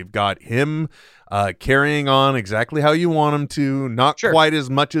boxes. They've got him carrying on exactly how you want him to, not quite as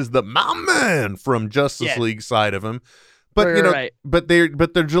much as the man from Justice League side of him. But but they're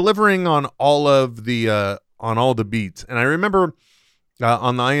delivering on all of the beats. And I remember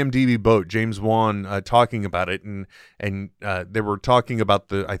on the IMDb boat, James Wan talking about it, and they were talking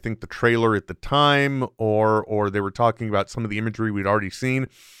about I think the trailer at the time, or they were talking about some of the imagery we'd already seen.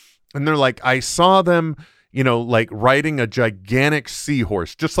 And they're like, I saw them, like riding a gigantic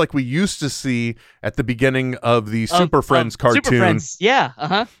seahorse, just like we used to see at the beginning of the Super Friends cartoon. Super Friends,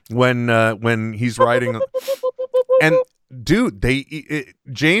 yeah, when he's riding, and dude,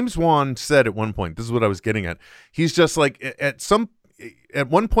 James Wan said at one point, this is what I was getting at. He's just like, at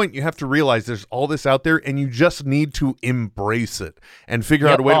one point you have to realize there's all this out there, and you just need to embrace it and figure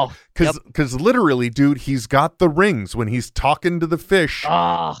out a way because literally, dude, he's got the rings when he's talking to the fish.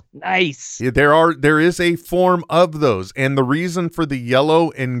 Nice. There is a form of those, and the reason for the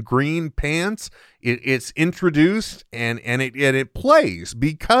yellow and green pants, it's introduced and it plays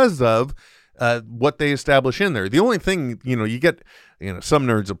because of what they establish in there. The only thing, you get, some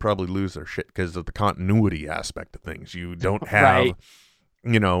nerds will probably lose their shit because of the continuity aspect of things. You don't have,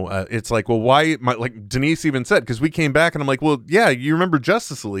 it's like, well, why? Like Denise even said, because we came back and I'm like, well, yeah, you remember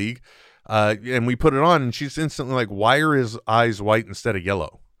Justice League, and we put it on, and she's instantly like, why are his eyes white instead of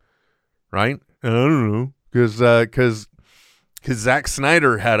yellow? Right? I don't know, because Zack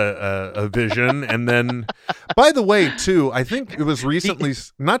Snyder had a vision, and then, by the way, too, I think it was recently,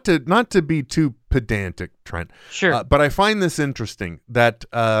 not to be too pedantic, Trent, sure, but I find this interesting that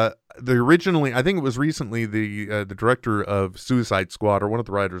I think it was recently the director of Suicide Squad, or one of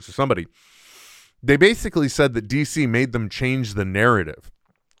the writers or somebody, they basically said that DC made them change the narrative.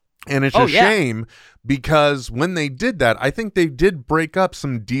 And it's a shame, because when they did that, I think they did break up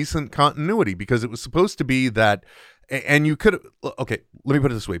some decent continuity, because it was supposed to be that. And you could, okay, let me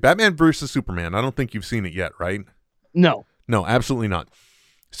put it this way. Batman versus Superman, I don't think you've seen it yet, right? No, absolutely not.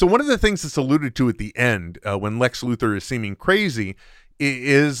 So one of the things that's alluded to at the end, when Lex Luthor is seeming crazy,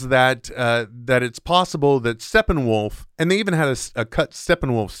 is that it's possible that Steppenwolf, and they even had a cut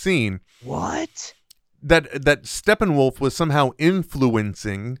Steppenwolf scene. What? That Steppenwolf was somehow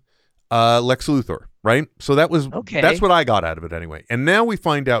influencing Lex Luthor. right? So that's Okay. what I got out of it anyway. And now we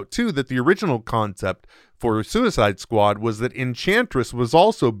find out too that the original concept for Suicide Squad was that Enchantress was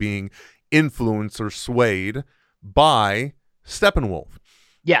also being influenced or swayed by Steppenwolf.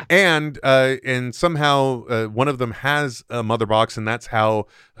 Yeah. And somehow one of them has a mother box, and that's how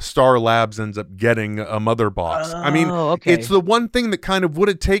Star Labs ends up getting a mother box. I mean, okay. it's the one thing that kind of would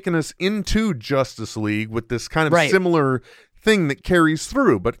have taken us into Justice League with this kind of Right. similar thing that carries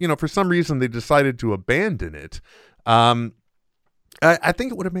through. But, for some reason they decided to abandon it. I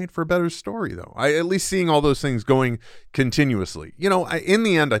think it would have made for a better story, though. At least seeing all those things going continuously. In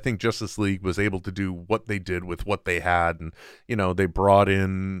the end, I think Justice League was able to do what they did with what they had. And, they brought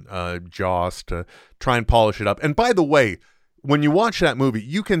in Joss to try and polish it up. And by the way, when you watch that movie,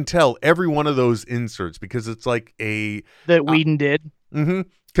 you can tell every one of those inserts because it's like that Whedon did. Mm-hmm.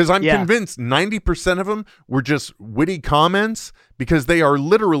 Because I'm convinced 90% of them were just witty comments because they are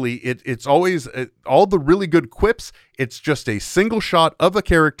literally, it's always, all the really good quips, it's just a single shot of a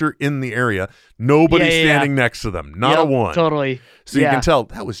character in the area. Nobody standing next to them. Not a one. Totally. So you can tell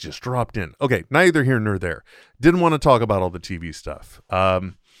that was just dropped in. Okay, neither here nor there. Didn't want to talk about all the TV stuff.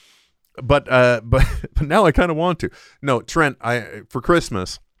 But now I kind of want to. No, Trent, for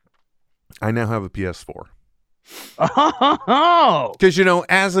Christmas, I now have a PS4. Oh, because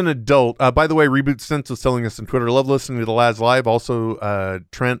as an adult, by the way, Reboot Sense was telling us on Twitter, love listening to the lads live. Also,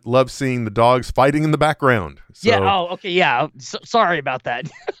 Trent loves seeing the dogs fighting in the background. So, yeah. Oh, okay. Yeah. Sorry about that.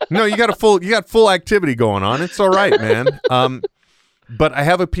 No, you got full activity going on. It's all right, man. But I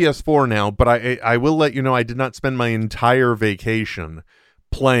have a PS4 now. But I will let you know I did not spend my entire vacation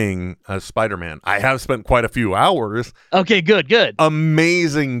playing Spider-Man. I have spent quite a few hours. Okay, good.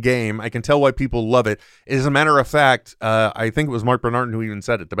 Amazing game. I can tell why people love it. As a matter of fact, I think it was Mark Bernardin who even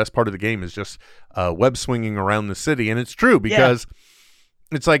said it. The best part of the game is just web swinging around the city. And it's true because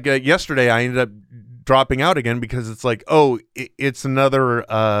it's like yesterday I ended up dropping out again because it's like, it's another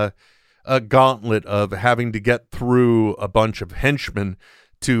a gauntlet of having to get through a bunch of henchmen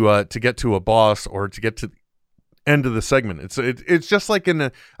to get to a boss or to get to end of the segment. It's just like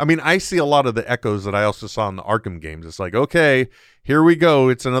I see a lot of the echoes that I also saw in the Arkham games. It's like, okay, here we go.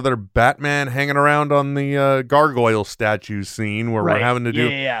 It's another Batman hanging around on the gargoyle statue scene where we're having to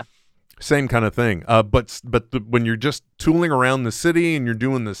do same kind of thing. But when you're just tooling around the city and you're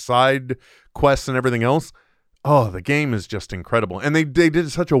doing the side quests and everything else, the game is just incredible. And they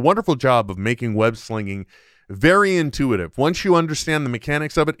did such a wonderful job of making web slinging very intuitive. Once you understand the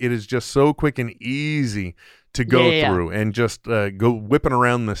mechanics of it, it is just so quick and easy to go through and just go whipping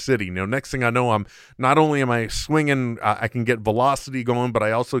around the city. Next thing I know, I'm not only am I swinging, I can get velocity going, but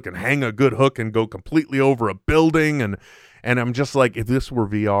I also can hang a good hook and go completely over a building. And I'm just like, if this were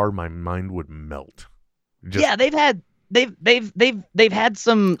VR, my mind would melt. They've had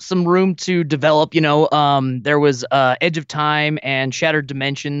some room to develop. There was Edge of Time and Shattered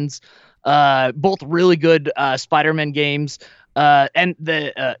Dimensions, both really good Spider-Man games. And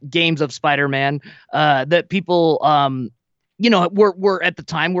the games of Spider-Man that people were at the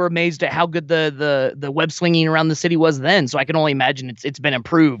time were amazed at how good the web slinging around the city was then. So I can only imagine it's been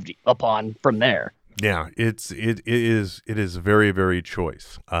improved upon from there. Yeah, it is very, very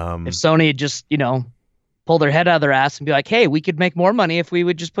choice. If Sony had just pull their head out of their ass and be like, hey, we could make more money if we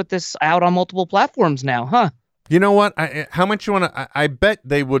would just put this out on multiple platforms now, huh? You know what? How much you want to? I bet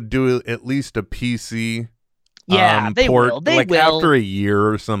they would do at least a PC. Yeah, they port, will. They will. After a year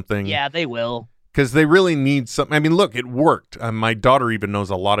or something. Yeah, they will. Because they really need something. I mean, look, it worked. My daughter even knows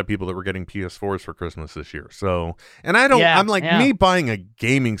a lot of people that were getting PS4s for Christmas this year. So, and I don't. I'm like, me buying a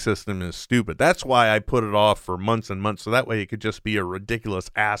gaming system is stupid. That's why I put it off for months and months. So that way it could just be a ridiculous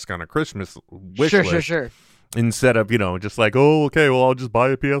ask on a Christmas wish list. Sure. Instead of just like, oh, okay, well, I'll just buy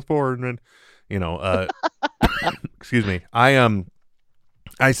a PS4 and then excuse me.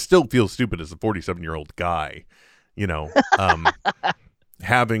 I still feel stupid as a 47-year-old guy,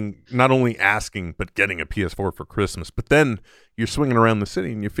 having not only asking but getting a PS4 for Christmas. But then you're swinging around the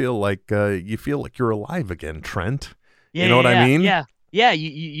city and you feel like you're alive again, Trent. Yeah, you know what I mean? Yeah.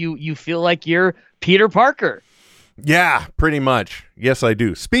 You feel like you're Peter Parker. Yeah, pretty much. Yes, I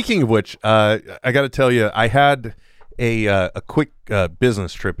do. Speaking of which, I got to tell you, I had a quick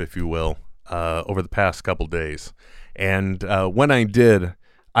business trip, if you will, over the past couple days, and when I did.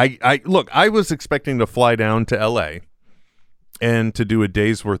 I was expecting to fly down to LA and to do a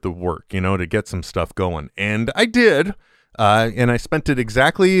day's worth of work, to get some stuff going. And I did. And I spent it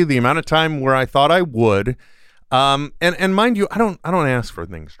exactly the amount of time where I thought I would. And mind you, I don't ask for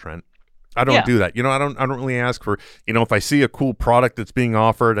things, Trent. I don't do that. I don't really ask for, if I see a cool product that's being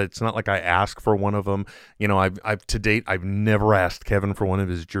offered, it's not like I ask for one of them. I've to date, I've never asked Kevin for one of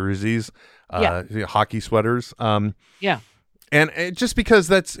his jerseys. hockey sweaters. Yeah. And just because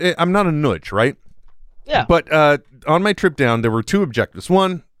I'm not a nudge, right? Yeah. But on my trip down, there were two objectives.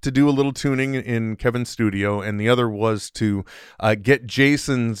 One, to do a little tuning in Kevin's studio, and the other was to get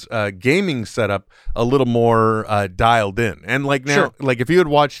Jason's gaming setup a little more dialed in. And like now, like if you had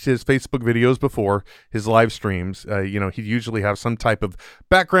watched his Facebook videos before, his live streams, he'd usually have some type of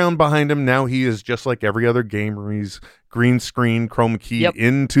background behind him. Now he is just like every other gamer. He's green screen, chroma key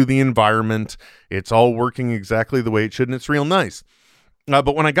into the environment. It's all working exactly the way it should, and it's real nice.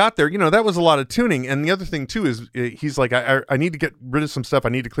 But when I got there, that was a lot of tuning. And the other thing, too, is he's like, I need to get rid of some stuff. I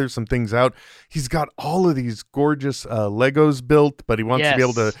need to clear some things out. He's got all of these gorgeous Legos built, but he wants to be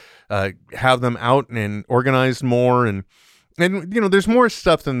able to have them out and organized more. And there's more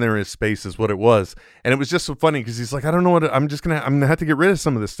stuff than there is space is what it was. And it was just so funny because he's like, I don't know I'm going to have to get rid of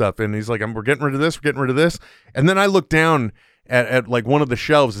some of this stuff. And he's like, we're getting rid of this. We're getting rid of this. And then I look down at like one of the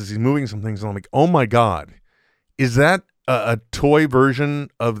shelves as he's moving some things. And I'm like, oh, my God, is that a toy version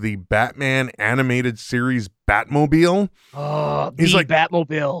of the Batman animated series Batmobile? Oh, he's like,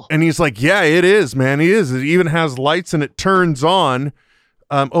 Batmobile. And he's like, yeah, it is, man. It is. It even has lights and it turns on.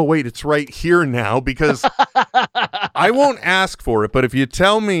 Oh, wait, it's right here now because I won't ask for it. But if you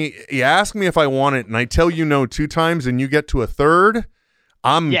ask me if I want it and I tell you no 2 times and you get to a third,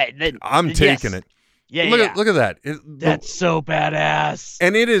 I'm taking it. Yeah, look at that. That's so badass.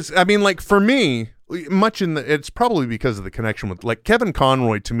 And it is, I mean, like for me, it's probably because of the connection with like Kevin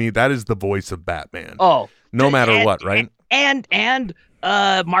Conroy. To me, that is the voice of Batman. Oh, no matter what, right? And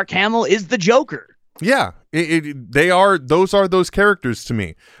Mark Hamill is the Joker. Yeah, those are those characters to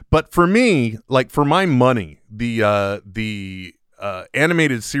me. But for me, like for my money, the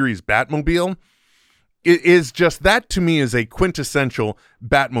animated series Batmobile, it is just that to me is a quintessential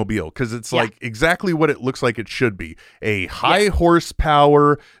Batmobile because it's like exactly what it looks like it should be. A high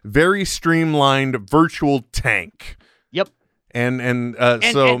horsepower, very streamlined virtual tank. Yep. And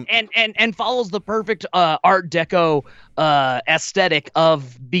follows the perfect Art Deco aesthetic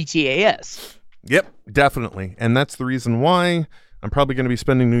of BTAS. Yep, definitely. And that's the reason why I'm probably going to be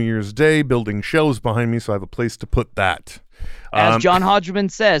spending New Year's Day building shelves behind me so I have a place to put that. As John Hodgman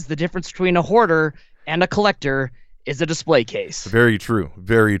says, the difference between a hoarder and a collector is a display case. Very true.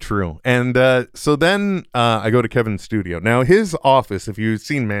 Very true. And so then I go to Kevin's studio. Now, his office, if you've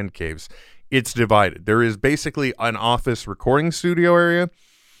seen Man Caves, it's divided. There is basically an office recording studio area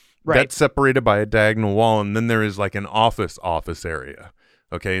that's separated by a diagonal wall, and then there is like an office area.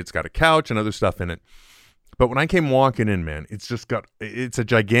 Okay, it's got a couch and other stuff in it. But when I came walking in, man, it's a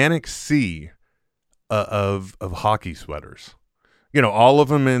gigantic sea of hockey sweaters. All of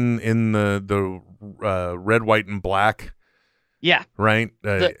them in the red, white, and black. Yeah. Right?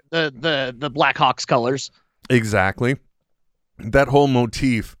 The Blackhawks colors. Exactly. That whole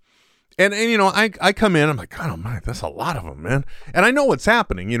motif. And I come in, I'm like, God almighty, that's a lot of them, man. And I know what's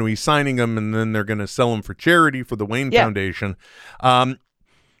happening. He's signing them, and then they're going to sell them for charity for the Wayne Foundation.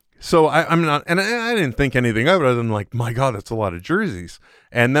 So I'm not, and I didn't think anything of it other than like, my God, that's a lot of jerseys.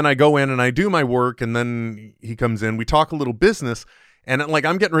 And then I go in and I do my work, and then he comes in, we talk a little business, and like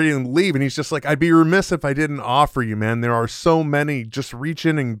I'm getting ready to leave, and he's just like, I'd be remiss if I didn't offer you, man. There are so many. Just reach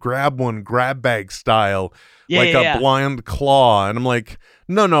in and grab one, grab bag style, a blind claw. And I'm like,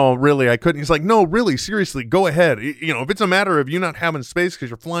 no, really, I couldn't. He's like, no, really, seriously, go ahead. If it's a matter of you not having space because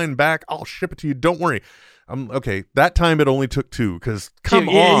you're flying back, I'll ship it to you. Don't worry. Okay, that time it only took 2 because come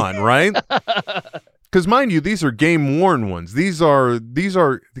on, right? Because mind you, these are game worn ones. These are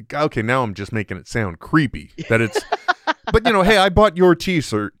okay. Now I'm just making it sound creepy that it's. But hey, I bought your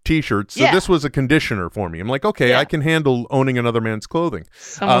t-shirt, so this was a conditioner for me. I'm like, okay, I can handle owning another man's clothing,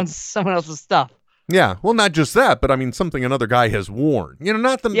 someone else's stuff. Yeah, well, not just that, but I mean something another guy has worn.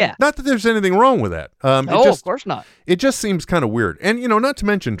 Not that there's anything wrong with that. Of course not. It just seems kind of weird. And not to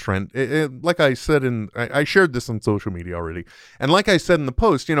mention, Trent, like I said I shared this on social media already, and like I said in the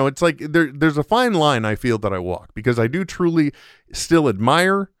post, it's like there's a fine line I feel that I walk because I do truly still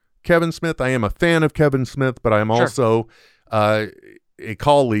admire Kevin Smith. I am a fan of Kevin Smith, but I am also a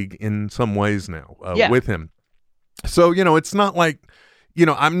colleague in some ways now with him. So it's not like.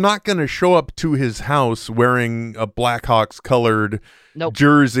 I'm not going to show up to his house wearing a Blackhawks colored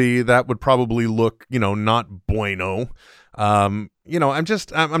jersey. That would probably look, not bueno. I'm not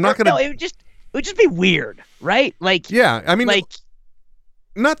going to. No, it would just be weird, right? Like, yeah, I mean,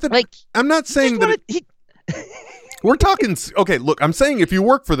 not that. I'm not saying that. We're talking. Okay, look, I'm saying if you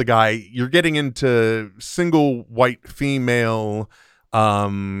work for the guy, you're getting into single white female.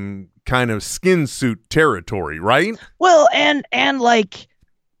 Kind of skin suit territory, right? Well, and like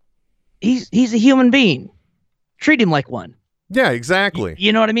he's a human being. Treat him like one. Yeah, exactly.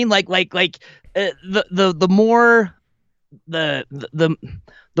 You know what I mean? The more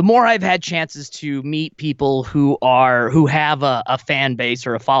the more I've had chances to meet people who have a fan base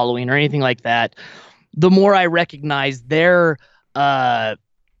or a following or anything like that, the more I recognize their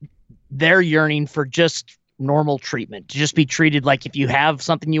yearning for just normal treatment, to just be treated like, if you have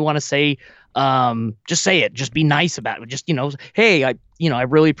something you want to say, just say it, just be nice about it. Just, hey, I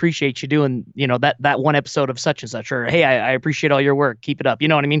really appreciate you doing, that one episode of such and such, or, hey, I appreciate all your work. Keep it up. You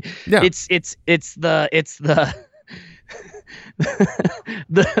know what I mean? Yeah. It's the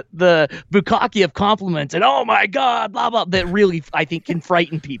the bukkake of compliments and, oh my God, blah blah, that really, I think, can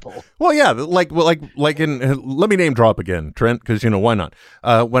frighten people. Well, yeah, like in, let me name drop again, Trent, because why not?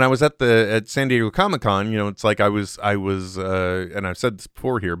 When I was at San Diego Comic-Con, it's like I was and I've said this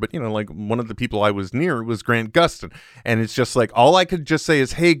before here, but like one of the people I was near was Grant Gustin, and it's just like all I could just say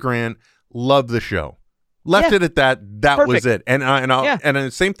is, hey Grant, love the show. Left it at that. That Perfect. was it. And the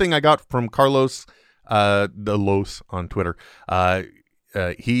same thing I got from Carlos. The Los on Twitter.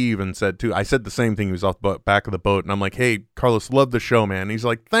 He even said too, I said the same thing. He was off the back of the boat, and I'm like, hey, Carlos, love the show, man. And he's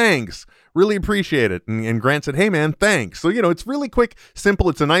like, thanks, really appreciate it. And Grant said, hey, man, thanks. So, it's really quick, simple.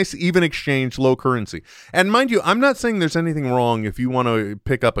 It's a nice, even exchange, low currency. And mind you, I'm not saying there's anything wrong if you want to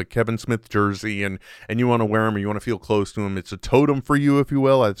pick up a Kevin Smith jersey and you want to wear him or you want to feel close to him. It's a totem for you, if you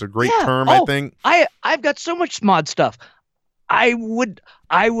will. It's a great term, I think. I've got so much Smod stuff. I would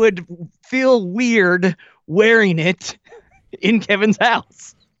feel weird wearing it in Kevin's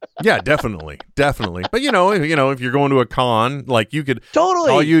house. Yeah, definitely. But if you're going to a con, like, you could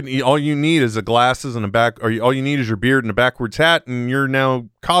totally, all you need is a glasses and all you need is your beard and a backwards hat, and you're now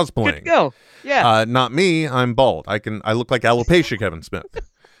cosplaying. Good to go. Yeah. Not me. I'm bald. I look like alopecia Kevin Smith.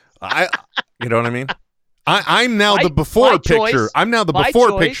 You know what I mean? I'm now the before picture. I'm now the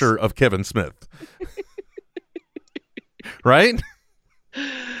before picture of Kevin Smith. Right?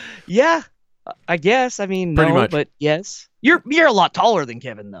 Yeah, I guess. I mean, pretty no, much. But yes, you're a lot taller than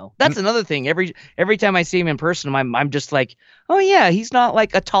Kevin, though. That's another thing. Every time I see him in person, I'm just like, oh yeah, he's not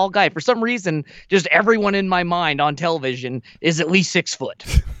like a tall guy. For some reason, just everyone in my mind on television is at least 6 foot.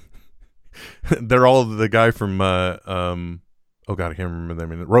 They're all the guy from oh God, I can't remember their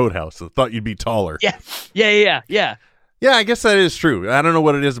name. Roadhouse. I thought you'd be taller. Yeah. Yeah, I guess that is true. I don't know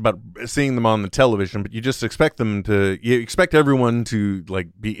what it is about seeing them on the television, but you just expect you expect everyone to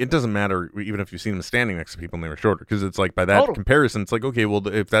be, it doesn't matter even if you've seen them standing next to people and they were shorter, because it's like by that comparison, it's like, okay, well,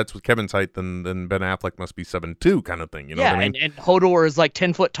 if that's with Kevin's height, then Ben Affleck must be 7'2" kind of thing. You know what I mean? And Hodor is like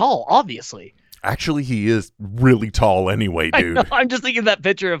 10 foot tall, obviously. Actually, he is really tall anyway, dude. I know, I'm just thinking of that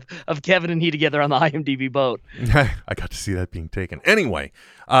picture of Kevin and he together on the IMDb boat. I got to see that being taken. Anyway,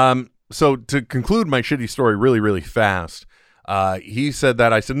 so to conclude my shitty story really, really fast, he said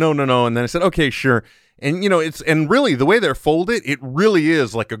that. I said, no. And then I said, okay, sure. And, and really the way they're folded, it really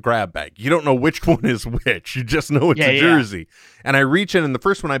is like a grab bag. You don't know which one is which. You just know it's a jersey. And I reach in, and the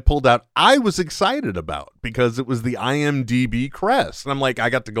first one I pulled out, I was excited about, because it was the IMDb crest. And I'm like, I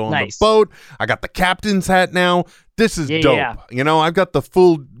got to go on the boat. I got the captain's hat now. This is dope. Yeah. I've got the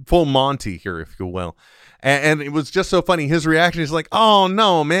full Monty here, if you will. And it was just so funny. His reaction is like, oh,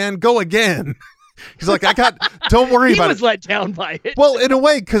 no, man, go again. He's like, don't worry about it. He was let down by it. Well, in a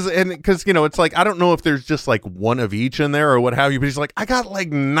way, because it's like, I don't know if there's just like one of each in there or what have you, but he's like, I got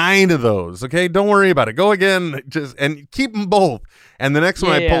like 9 of those. Okay, don't worry about it. Go again, and keep them both. And the next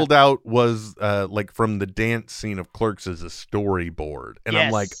one I pulled out was like from the dance scene of Clerks as a storyboard, and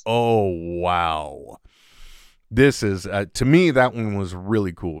I'm like, oh wow. This is, to me, that one was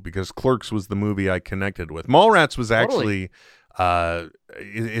really cool, because Clerks was the movie I connected with. Mallrats was actually,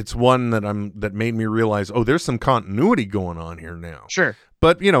 it's one that made me realize, oh, there's some continuity going on here now. Sure.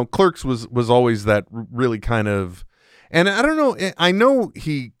 But, Clerks was always that really kind of, and I don't know, I know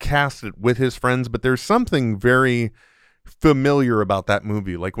he cast it with his friends, but there's something very familiar about that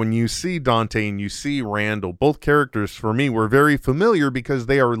movie. Like when you see Dante and you see Randall, both characters for me were very familiar, because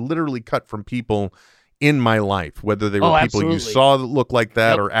they are literally cut from people in my life, whether they were people you saw that looked like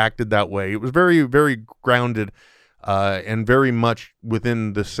that or acted that way. It was very, very grounded and very much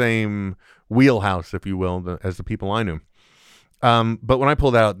within the same wheelhouse, if you will, as the people I knew. But when I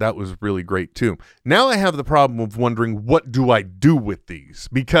pulled out, that was really great too. Now I have the problem of wondering, what do I do with these?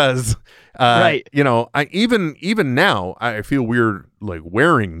 Because, I even now I feel weird like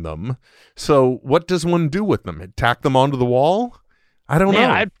wearing them. So what does one do with them? Tack them onto the wall? I don't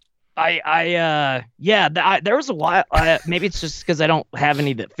know. There was a while, maybe it's just because I don't have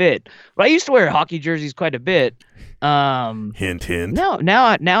any that fit, but I used to wear hockey jerseys quite a bit. Hint, hint. No,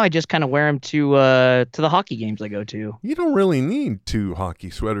 now I just kind of wear them to the hockey games I go to. You don't really need 2 hockey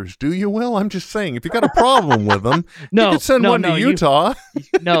sweaters, do you, Will? I'm just saying, if you got a problem with them, you could send one to Utah.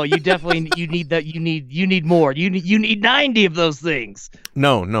 No, you definitely you need that. You need more. You need 90 of those things.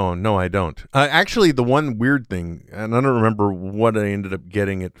 No, I don't. Actually, the one weird thing, and I don't remember what I ended up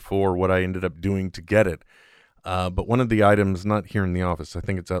getting it for, what I ended up doing to get it, but one of the items, not here in the office, I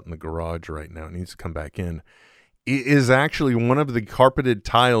think it's out in the garage right now. It needs to come back in. It is actually one of the carpeted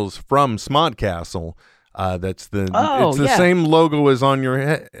tiles from Smodcastle. That's the same logo as on your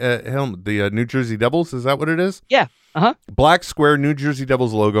helmet, the New Jersey Devils. Is that what it is? Yeah. Black square New Jersey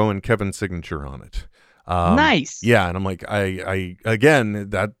Devils logo and Kevin's signature on it. Nice. Yeah, and I'm like, I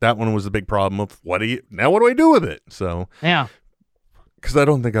again, that one was a big problem of what do I do with it? So yeah, because I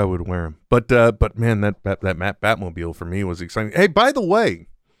don't think I would wear them. But man, that Batmobile for me was exciting. Hey, by the way,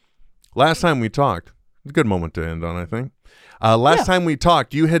 last time we talked. A good moment to end on, I think. Last time we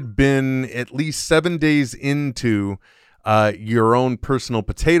talked, you had been at least 7 days into your own personal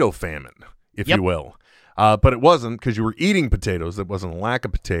potato famine, if you will. But it wasn't because you were eating potatoes. It wasn't a lack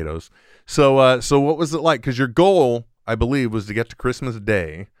of potatoes. So what was it like? Because your goal, I believe, was to get to Christmas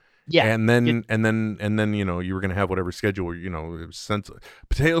Day. Yeah. And then you know, you were going to have whatever schedule, you know, it was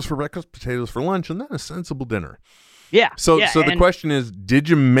potatoes for breakfast, potatoes for lunch, and then a sensible dinner. Yeah. So the question is, did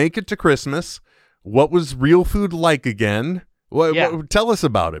you make it to Christmas? What was real food like again? Tell us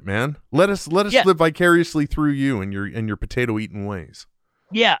about it, man. Let us live vicariously through you and your potato eating ways.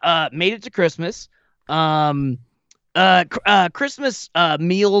 Yeah, made it to Christmas. Christmas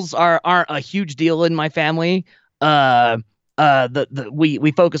meals aren't a huge deal in my family. We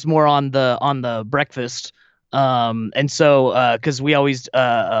focus more on the breakfast. And so because we always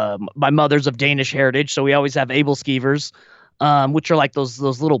my mother's of Danish heritage, so we always have Abelskivers. Which are like those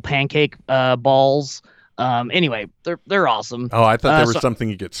little pancake balls. Anyway, they're awesome. Oh, I thought there was something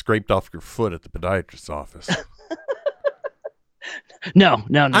you get scraped off your foot at the podiatrist's office. No.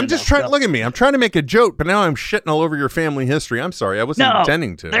 I'm just trying. Look at me. I'm trying to make a joke, but now I'm shitting all over your family history. I'm sorry. I wasn't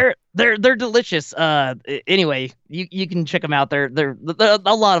intending to. They're delicious. Anyway, you can check them out. They're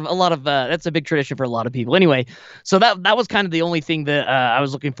a lot of that's a big tradition for a lot of people. Anyway, so that was kind of the only thing that I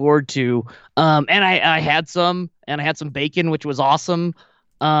was looking forward to. And I had some bacon, which was awesome.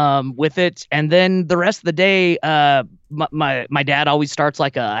 With it, and then the rest of the day, my dad always starts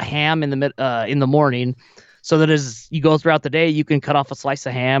like a ham in the morning. So that as you go throughout the day, you can cut off a slice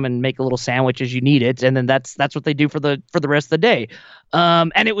of ham and make a little sandwich as you need it, and then that's what they do for the rest of the day.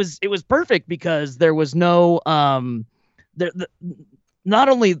 And it was perfect because there was no not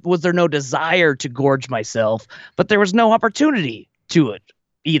only was there no desire to gorge myself, but there was no opportunity to it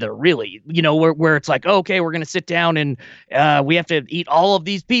either, really. You know, where it's like, okay, we're gonna sit down and we have to eat all of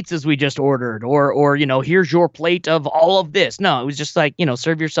these pizzas we just ordered, or you know, here's your plate of all of this. No, it was just like, you know,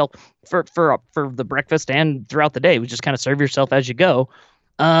 serve yourself for the breakfast and throughout the day. It was just kind of serve yourself as you go.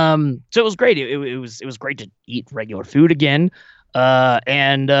 So it was great. It was great to eat regular food again.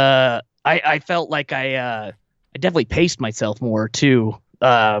 And I felt like I definitely paced myself more too.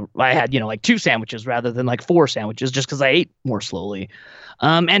 I had, you know, like 2 sandwiches rather than like 4 sandwiches just because I ate more slowly.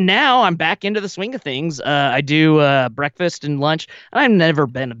 And now I'm back into the swing of things. I do breakfast and lunch. I've never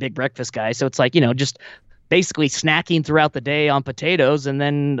been a big breakfast guy, so it's like, you know, just basically snacking throughout the day on potatoes, and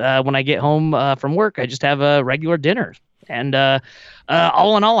then when I get home from work, I just have a regular dinner. And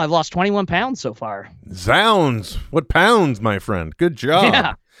all in all, I've lost 21 pounds so far. Zounds! What pounds, my friend? Good job.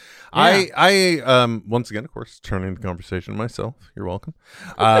 Yeah. I once again, of course, turning the conversation myself. You're welcome.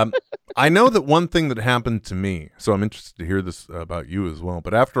 I know that one thing that happened to me, so I'm interested to hear this about you as well.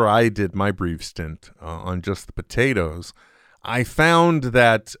 But after I did my brief stint on just the potatoes, I found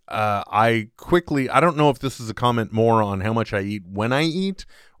that I don't know if this is a comment more on how much I eat when I eat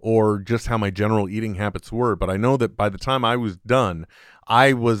or just how my general eating habits were. But I know that by the time I was done,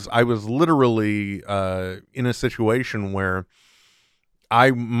 I was literally in a situation where I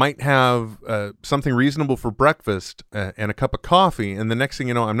might have something reasonable for breakfast and a cup of coffee, and the next thing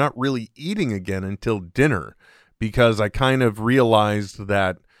you know, I'm not really eating again until dinner, because I kind of realized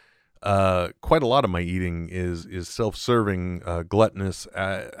that quite a lot of my eating is self-serving, gluttonous,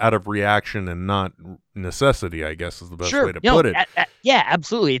 out of reaction and not necessity, I guess is the best way to put it. Yeah,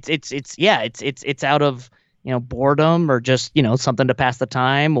 absolutely. It's out of, you know, boredom or just, you know, something to pass the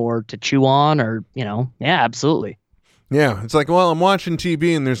time or to chew on, or, you know, yeah, absolutely. Yeah, it's like, well, I'm watching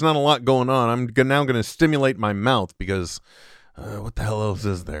TV and there's not a lot going on. I'm now going to stimulate my mouth because what the hell else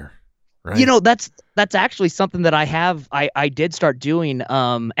is there? Right? You know, that's actually something that I did start doing.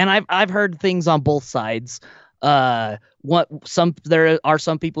 And I've heard things on both sides. There are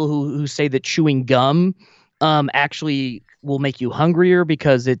some people who say that chewing gum actually will make you hungrier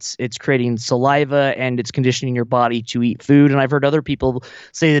because it's creating saliva and it's conditioning your body to eat food. And I've heard other people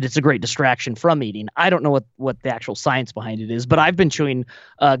say that it's a great distraction from eating. I don't know what the actual science behind it is, but I've been chewing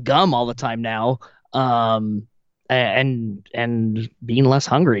gum all the time now, and being less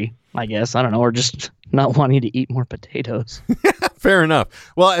hungry, I guess. I don't know, or just not wanting to eat more potatoes. Fair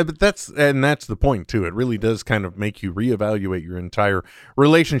enough. Well, but that's the point too. It really does kind of make you reevaluate your entire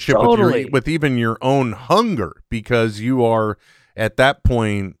relationship with even your own hunger, because you are at that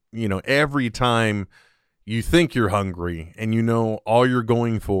point, every time you think you're hungry and all you're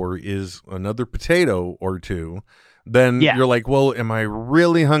going for is another potato or two, then you're like, well, am I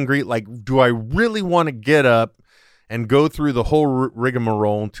really hungry? Like, do I really want to get up and go through the whole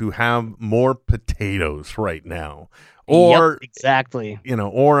rigmarole to have more potatoes right now? Or exactly,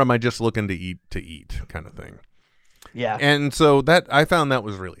 or am I just looking to eat kind of thing? Yeah. And so that I found that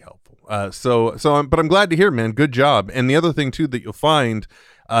was really helpful. But I'm glad to hear, man. Good job. And the other thing too that you'll find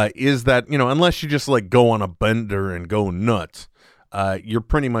is that unless you just like go on a bender and go nuts, you're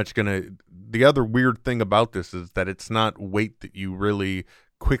pretty much gonna. The other weird thing about this is that it's not weight that you really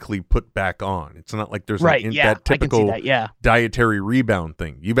quickly put back on. It's not like there's that typical dietary rebound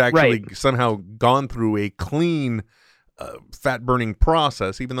thing. You've actually somehow gone through a clean fat burning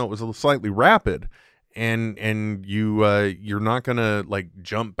process, even though it was slightly rapid, and you're not gonna like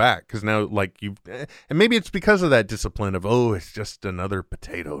jump back because now like and maybe it's because of that discipline of it's just another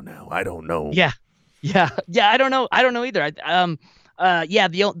potato now. I don't know. Yeah. I don't know either.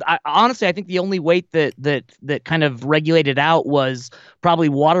 Honestly, I think the only weight that kind of regulated out was probably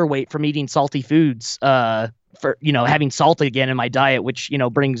water weight from eating salty foods, for having salt again in my diet, which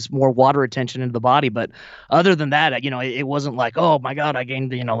brings more water retention into the body. But other than that, it wasn't like, oh my God, I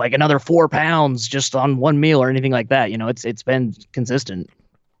gained like another 4 pounds just on one meal or anything like that. It's been consistent.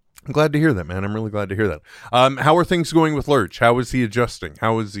 I'm glad to hear that, man. I'm really glad to hear that. How are things going with Lurch? How is he adjusting?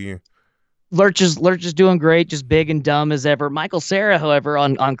 How is he? Lurch is doing great, just big and dumb as ever. Michael Cera, however,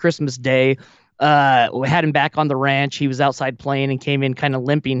 on Christmas Day, we had him back on the ranch. He was outside playing and came in kind of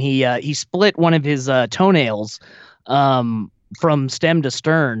limping. He split one of his toenails from stem to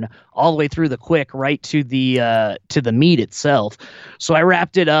stern all the way through the quick right to the meat itself. So I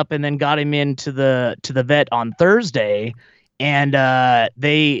wrapped it up and then got him into the vet on Thursday. And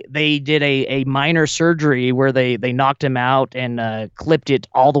they did a minor surgery where they knocked him out and clipped it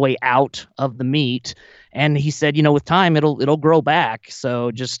all the way out of the meat. And he said, with time it'll grow back.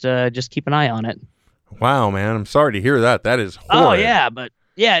 So just keep an eye on it. Wow, man, I'm sorry to hear that. That is horrid. Oh yeah, but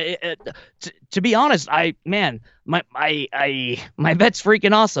yeah, to be honest, my vet's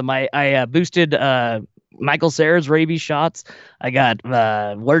freaking awesome. I boosted Michael Cera's rabies shots. I got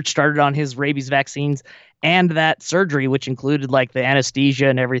Lurch started on his rabies vaccines. And that surgery, which included like the anesthesia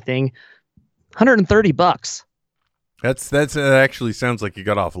and everything, $130. That actually sounds like you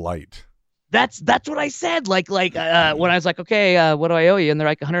got off light. That's what I said. Like when I was like, okay, what do I owe you? And they're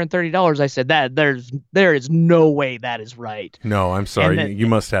like $130. I said there is no way that is right. No, I'm sorry. You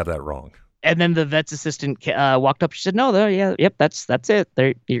must have that wrong. And then the vet's assistant walked up. She said, no, that's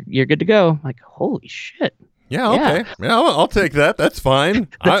it. You're good to go. I'm like, holy shit. Yeah, okay. Yeah, I'll take that. That's fine.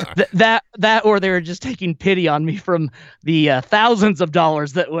 That or they were just taking pity on me from the thousands of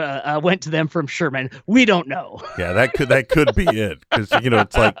dollars that went to them from Sherman. We don't know. Yeah, that could be it, because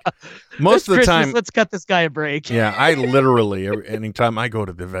it's like most of the time. Let's cut this guy a break. Yeah, I literally anytime I go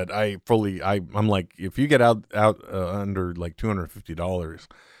to the vet, I'm like, if you get out under like $250.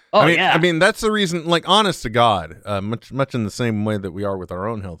 Oh, I mean, that's the reason, like, honest to God, much in the same way that we are with our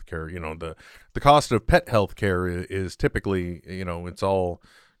own healthcare, the cost of pet healthcare is typically, it's all,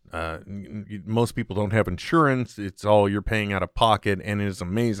 most people don't have insurance. It's all you're paying out of pocket. And it is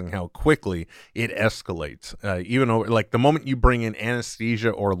amazing how quickly it escalates. Even over, like, the moment you bring in anesthesia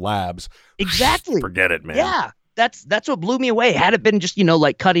or labs, exactly, forget it, man. Yeah. That's what blew me away. Had it been just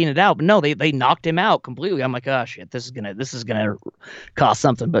like cutting it out, but no, they knocked him out completely. I'm like, oh shit, this is gonna cost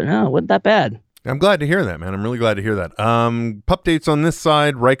something. But no, it wasn't that bad. I'm glad to hear that, man. I'm really glad to hear that. Pup dates on this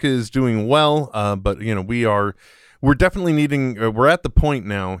side. Rika is doing well, but we're definitely needing. We're at the point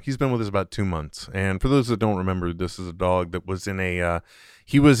now. He's been with us about 2 months, and for those that don't remember, this is a dog that was in a.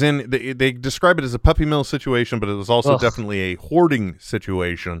 He was in. They describe it as a puppy mill situation, but it was also definitely a hoarding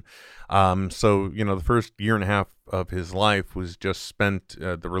situation. So, the first year and a half of his life was just spent,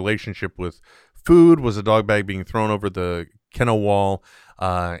 the relationship with food was a dog bag being thrown over the kennel wall.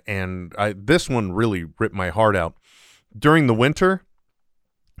 And this one really ripped my heart out. During the winter,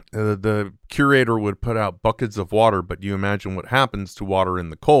 the curator would put out buckets of water, but you imagine what happens to water in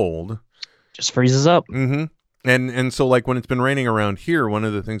the cold. Just freezes up. Mm-hmm. And so like when it's been raining around here, one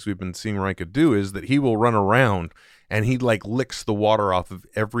of the things we've been seeing Rika do is that he will run around and he like licks the water off of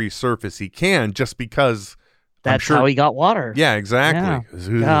every surface he can just because that's how he got water. Yeah, exactly.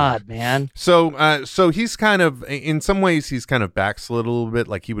 Yeah. God, man. So he's kind of, in some ways, he's kind of backslid a little bit.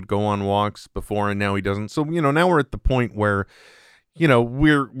 Like he would go on walks before, and now he doesn't. So now we're at the point where,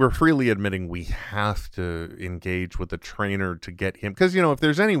 we're freely admitting we have to engage with a trainer to get him, because if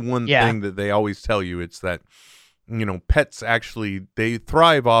there's any one thing that they always tell you, it's that pets actually, they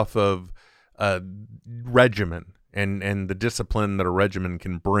thrive off of regimen and the discipline that a regimen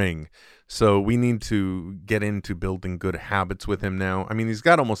can bring. So we need to get into building good habits with him now. I mean, he's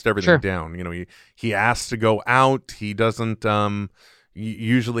got almost everything down. He asks to go out. He doesn't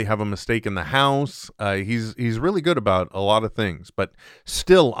usually have a mistake in the house. He's really good about a lot of things, but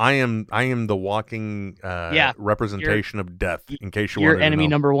still, I am the walking representation of death. In case you want to know. Your enemy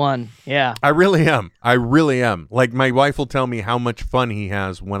number one. Yeah, I really am. Like my wife will tell me how much fun he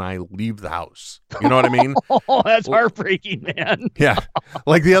has when I leave the house. You know what I mean? Oh, that's heartbreaking, man. Yeah,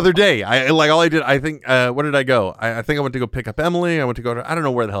 like the other day, I think where did I go? I think I went to go pick up Emily. I went to go to, I don't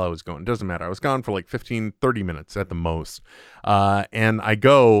know where the hell I was going. It doesn't matter. I was gone for like 15-30 minutes at the most. And I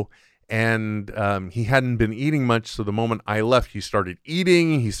go, and he hadn't been eating much. So the moment I left, he started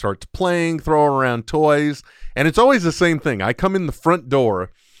eating. He starts playing, throwing around toys. And it's always the same thing. I come in the front door,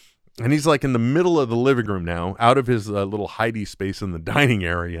 and he's like in the middle of the living room now, out of his little hidey space in the dining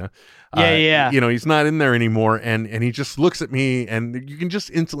area. Yeah. He's not in there anymore. And he just looks at me, and you can just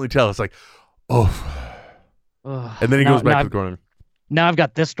instantly tell. It's like, oh. And then he goes back to the corner. Now I've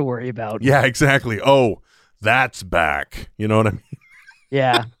got this to worry about. Yeah, exactly. Oh, that's back. You know what I mean?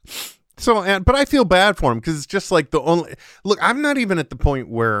 Yeah. So, but I feel bad for him because it's just like look, I'm not even at the point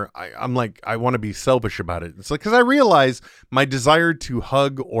where I'm like, I want to be selfish about it. It's like, because I realize my desire to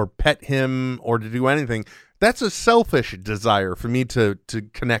hug or pet him or to do anything, that's a selfish desire for me to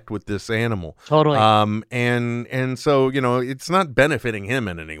connect with this animal. Totally. And so, it's not benefiting him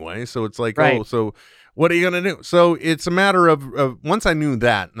in any way. So it's like, right. Oh, so what are you going to do? So it's a matter of once I knew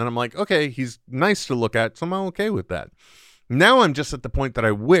that, and then I'm like, okay, he's nice to look at, so I'm okay with that. Now I'm just at the point that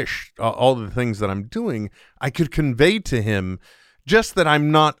I wish all the things that I'm doing, I could convey to him just that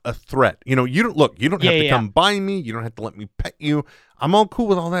I'm not a threat. You don't have to come by me. You don't have to let me pet you. I'm all cool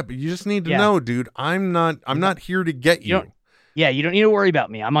with all that, but you just need to know, dude, I'm not here to get you. You don't need to worry about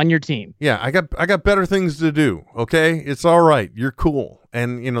me. I'm on your team. Yeah, I got better things to do, okay? It's all right. You're cool.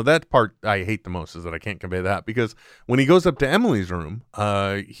 And, that part I hate the most is that I can't convey that, because when he goes up to Emily's room,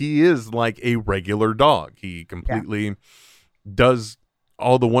 he is like a regular dog. He completely does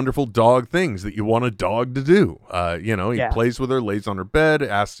all the wonderful dog things that you want a dog to do. He plays with her, lays on her bed,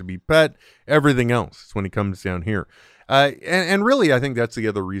 asks to be pet, everything else when he comes down here. And really, I think that's the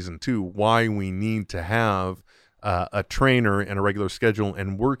other reason, too, why we need to have a trainer and a regular schedule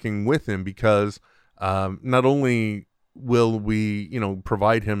and working with him, because not only will we,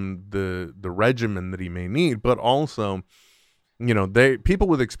 provide him the regimen that he may need, but also, people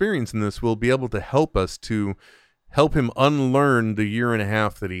with experience in this will be able to help us to help him unlearn the year and a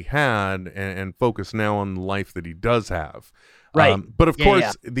half that he had and focus now on the life that he does have. Right. But of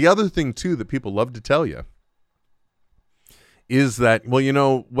course, the other thing too that people love to tell you is that,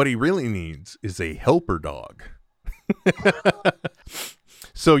 well, what he really needs is a helper dog.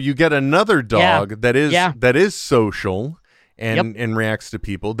 So you get another dog that is social and reacts to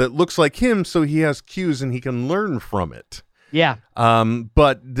people, that looks like him, so he has cues and he can learn from it. Yeah.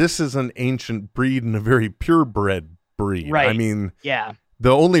 But this is an ancient breed and a very purebred breed. Right. I mean, yeah.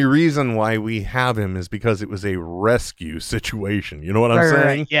 The only reason why we have him is because it was a rescue situation. You know what I'm saying?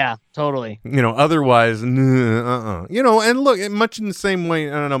 Right. Yeah, totally. Otherwise, and look, much in the same way,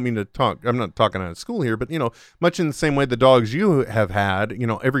 and I don't mean to talk, I'm not talking out of school here, but, much in the same way the dogs you have had,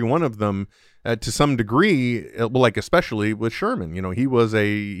 every one of them, to some degree, like especially with Sherman, he was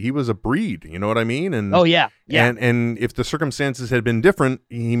a breed, you know what I mean? And and if the circumstances had been different,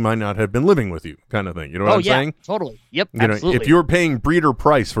 he might not have been living with you, kind of thing. You know what I'm saying? Totally. Yep. Absolutely. If you were paying breeder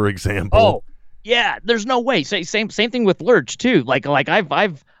price, for example. Oh, yeah. There's no way. Same thing with Lurch too. Like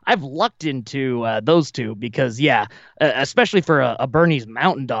I've lucked into those two because especially for a Bernese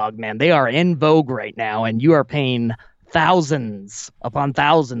Mountain Dog, man, they are in vogue right now, and you are paying thousands upon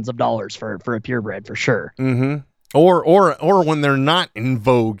thousands of dollars for a purebred for sure. Mm-hmm. Or when they're not in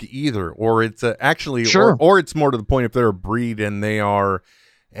vogue either, or it's actually or it's more to the point if they're a breed and there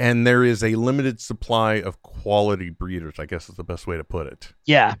is a limited supply of quality breeders, I guess is the best way to put it.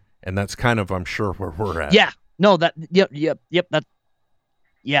 Yeah. And that's kind of, I'm sure, where we're at. Yeah. No, that yep. That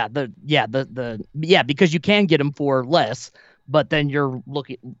because you can get them for less, but then you're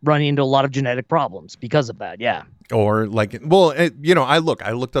running into a lot of genetic problems because of that. Yeah. Or like, well, I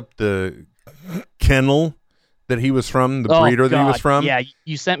looked up the kennel that he was from, the breeder that he was from. Yeah,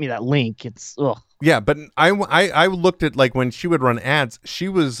 you sent me that link. It's Yeah, but I looked at, like, when she would run ads, she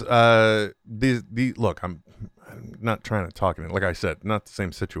was look, I'm not trying to talk in it. Like I said, not the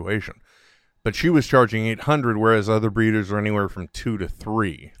same situation. But she was charging $800, whereas other breeders are anywhere from $2,000 to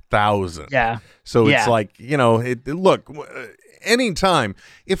 $3,000. Yeah. So it's like, look, anytime,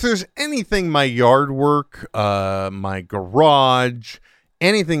 if there's anything my yard work, my garage,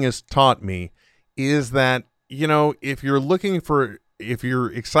 anything has taught me is that, if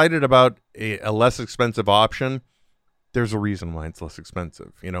you're excited about a less expensive option, there's a reason why it's less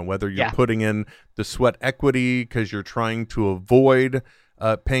expensive. Whether you're putting in the sweat equity because you're trying to avoid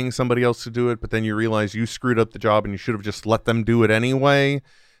paying somebody else to do it, but then you realize you screwed up the job and you should have just let them do it anyway.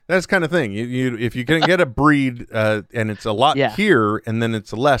 That's kind of thing. If you can get a breed and it's a lot here and then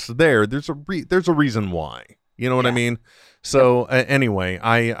it's less there, there's a reason why. You know what I mean? So anyway,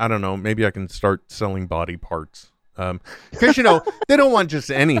 I don't know. Maybe I can start selling body parts. Because they don't want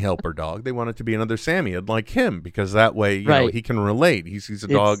just any helper dog. They want it to be another Sammy like him, because that way you know he can relate. He sees a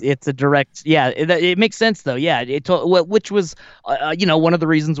dog. It's a direct. Yeah, it makes sense though. Yeah, which was one of the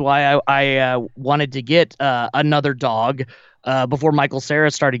reasons why I wanted to get another dog before Michael Cera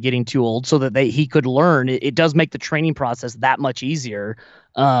started getting too old, so that he could learn. It does make the training process that much easier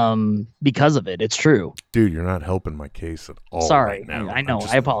because of it. It's true. Dude, you're not helping my case at all. Sorry, right now. I know.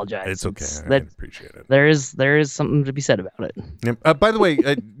 I apologize. It's okay. I appreciate it. There is something to be said about it. Yeah. By the way,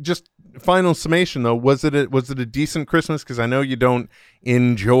 just final summation though, was it a decent Christmas? Because I know you don't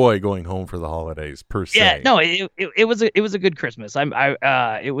enjoy going home for the holidays per se. Yeah, no, it was a good Christmas.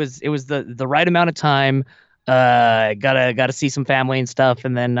 It was the right amount of time. Gotta see some family and stuff,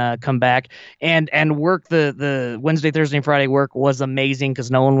 and then come back and work. The Wednesday, Thursday, and Friday work was amazing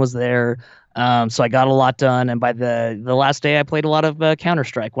because no one was there. So I got a lot done, and by the last day, I played a lot of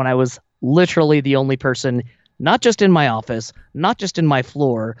Counter-Strike when I was literally the only person, not just in my office, not just in my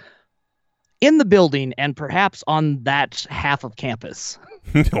floor, in the building, and perhaps on that half of campus.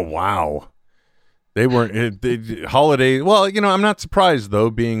 Wow. They weren't holiday. Well, I'm not surprised though,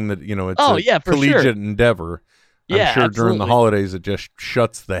 being that it's a collegiate endeavor. I'm sure absolutely. During the holidays it just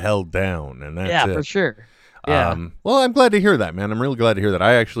shuts the hell down, and that's it. For sure. Yeah. Well, I'm glad to hear that, man. I'm really glad to hear that.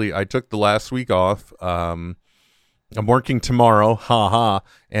 I took the last week off. I'm working tomorrow,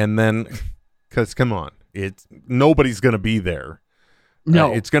 and then because come on, nobody's gonna be there.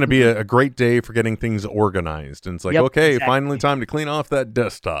 No, it's going to be a great day for getting things organized. And it's like, okay, finally time to clean off that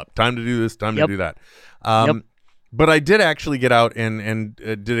desktop. Time to do this, time to do that. But I did actually get out and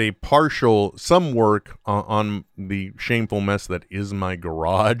did a some work on the shameful mess that is my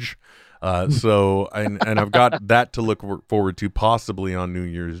garage. So I've got that to look forward to possibly on New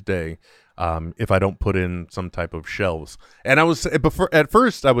Year's Day. If I don't put in some type of shelves. And at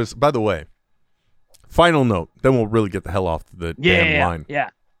first I was, by the way, final note, then we'll really get the hell off the damn line.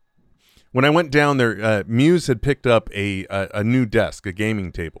 Yeah. When I went down there, Muse had picked up a new desk, a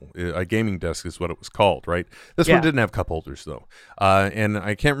gaming table. A gaming desk is what it was called, right? This one didn't have cup holders, though. And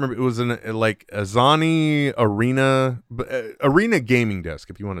I can't remember. It was a Zani Arena gaming desk,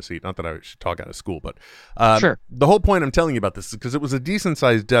 if you want to see it. Not that I should talk out of school, but sure. The whole point I'm telling you about this is because it was a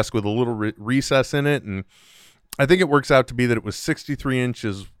decent-sized desk with a little recess in it, and I think it works out to be that it was 63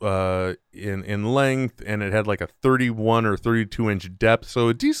 inches in length, and it had like a 31 or 32-inch depth, so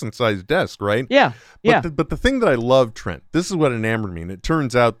a decent-sized desk, right? Yeah, But the thing that I love, Trent, this is what enamored me, and it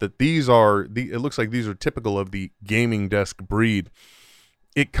turns out that it looks like these are typical of the gaming desk breed.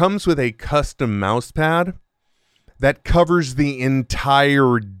 It comes with a custom mouse pad that covers the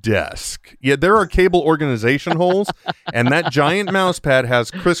entire desk. Yeah, there are cable organization holes, and that giant mouse pad has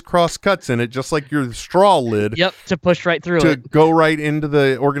crisscross cuts in it, just like your straw lid. Yep, to push right through to go right into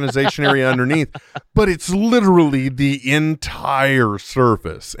the organization area underneath. But it's literally the entire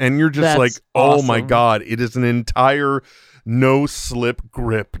surface, and you're just That's oh awesome. my God, it is an entire no slip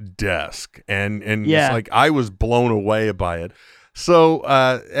grip desk, and it's like I was blown away by it. So,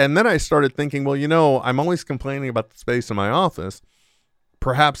 and then I started thinking, well, I'm always complaining about the space in my office.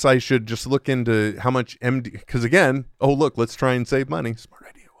 Perhaps I should just look into how much because again, let's try and save money. Smart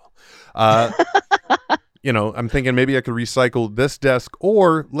idea, Will. I'm thinking maybe I could recycle this desk,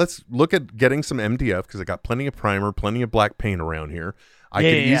 or let's look at getting some MDF because I got plenty of primer, plenty of black paint around here. I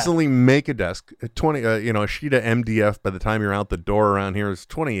could easily make a desk, a sheet of MDF by the time you're out the door around here is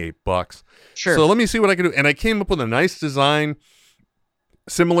 $28. Sure. So let me see what I can do. And I came up with a nice design.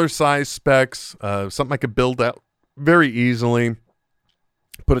 Similar size specs, something I could build out very easily.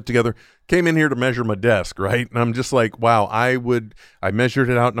 Put it together, came in here to measure my desk, right? And I'm just like, wow, I measured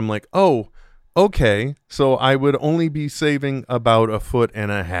it out and I'm like, oh, okay. So I would only be saving about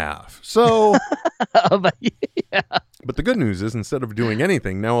 1.5 feet. So, Yeah. but the good news is instead of doing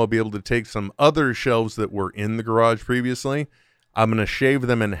anything, now I'll be able to take some other shelves that were in the garage previously. I'm going to shave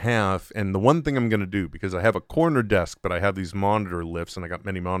them in half. And the one thing I'm going to do, because I have a corner desk, but I have these monitor lifts and I got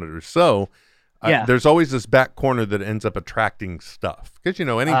many monitors. So there's always this back corner that ends up attracting stuff. Because,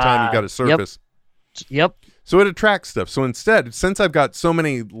 anytime you got a surface. Yep. So it attracts stuff. So instead, since I've got so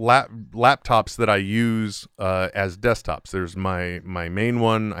many laptops that I use as desktops, there's my main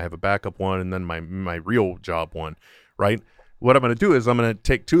one, I have a backup one, and then my real job one, right? What I'm going to do is I'm going to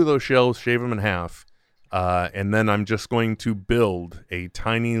take 2 of those shelves, shave them in half, and then I'm just going to build a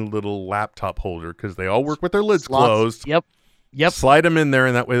tiny little laptop holder because they all work with their lids closed. Yep. Slide them in there,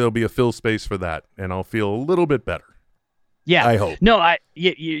 and that way there'll be a fill space for that, and I'll feel a little bit better. Yeah, I hope. No,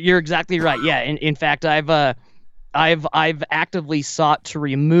 you're exactly right. Yeah, in fact, I've actively sought to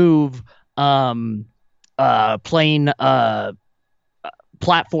remove plain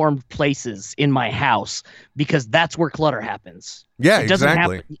platform places in my house because that's where clutter happens. Yeah, it doesn't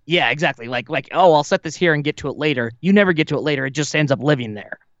exactly. happen. Yeah, exactly. Like I'll set this here and get to it later. You never get to it later. It just ends up living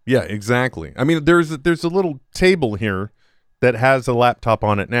there. Yeah, exactly. I mean, there's a little table here that has a laptop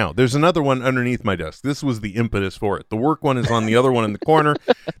on it now. There's another one underneath my desk. This was the impetus for it. The work one is on the other one in the corner.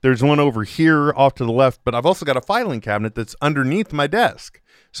 There's one over here off to the left, but I've also got a filing cabinet that's underneath my desk.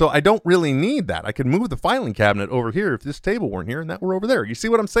 So I don't really need that. I could move the filing cabinet over here if this table weren't here and that were over there. You see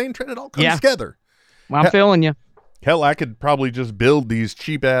what I'm saying, Trent? It all comes together. Well, I'm feeling you. Hell, I could probably just build these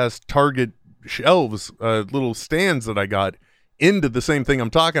cheap-ass Target shelves, little stands that I got into the same thing I'm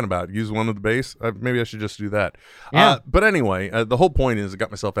talking about. Use one of the base. Maybe I should just do that. Yeah. But anyway, the whole point is I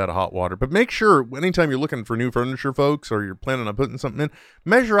got myself out of hot water. But make sure anytime you're looking for new furniture, folks, or you're planning on putting something in,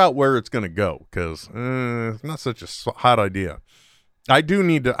 measure out where it's going to go because it's not such a hot idea. I do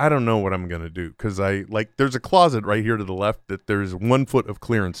need to, I don't know what I'm going to do because there's a closet right here to the left that there's 1 foot of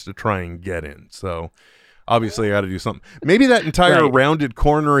clearance to try and get in. So obviously, I got to do something. Maybe that entire rounded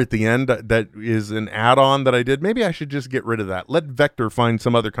corner at the end that is an add-on that I did. Maybe I should just get rid of that. Let Vector find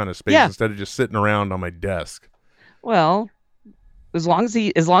some other kind of space instead of just sitting around on my desk. Well, as long as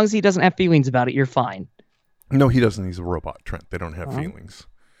he doesn't have feelings about it, you're fine. No, he doesn't. He's a robot, Trent. They don't have feelings.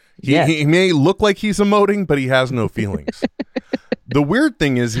 He may look like he's emoting, but he has no feelings. The weird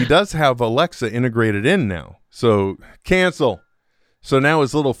thing is he does have Alexa integrated in now. So cancel. So now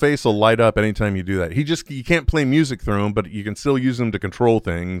his little face will light up anytime you do that. You can't play music through him, but you can still use him to control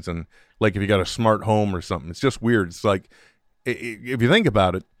things. And like if you got a smart home or something, it's just weird. It's like, if you think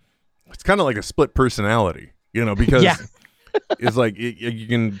about it, it's kind of like a split personality, because it's like you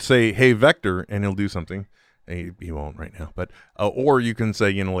can say, hey, Vector, and he'll do something. He won't right now, but or you can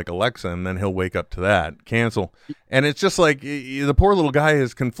say, like Alexa, and then he'll wake up to that, cancel. And it's just like the poor little guy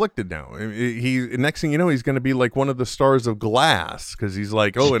is conflicted now. Next thing you know, he's going to be like one of the stars of Glass because he's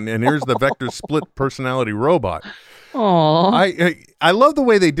like, oh, and here's the Vector split personality robot. Aww. I love the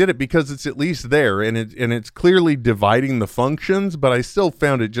way they did it because it's at least there and it's clearly dividing the functions, but I still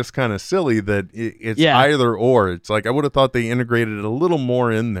found it just kind of silly that it's either or. It's like I would have thought they integrated it a little more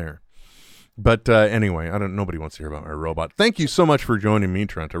in there. But anyway, nobody wants to hear about my robot. Thank you so much for joining me,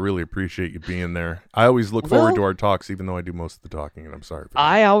 Trent. I really appreciate you being there. I always look forward to our talks, even though I do most of the talking, and I'm sorry for that.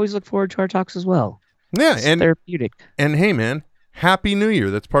 I always look forward to our talks as well. Yeah, it's therapeutic. And hey, man, Happy New Year.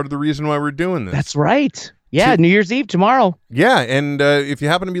 That's part of the reason why we're doing this. That's right. Yeah, New Year's Eve tomorrow. Yeah, and if you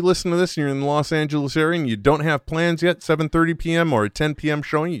happen to be listening to this and you're in the Los Angeles area and you don't have plans yet, 7:30 p.m. or a 10 p.m.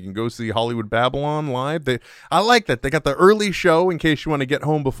 showing, you can go see Hollywood Babylon live. I like that. They got the early show in case you want to get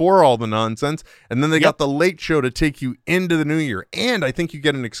home before all the nonsense, and then they got the late show to take you into the new year. And I think you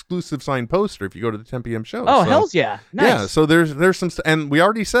get an exclusive signed poster if you go to the 10 p.m. show. Oh, hells yeah. Nice. Yeah, so there's some and we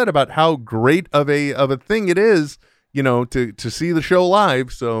already said about how great of a thing it is, to see the show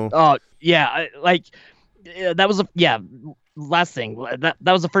live. So that was last thing that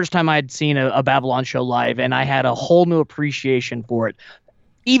was the first time I'd seen a Babylon show live, and I had a whole new appreciation for it.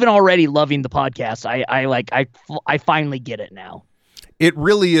 Even already loving the podcast, I finally get it now. It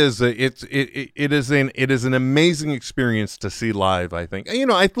really is. It is an amazing experience to see live. I think.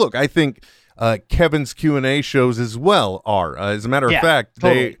 I think Kevin's Q&A shows as well are. As a matter of fact,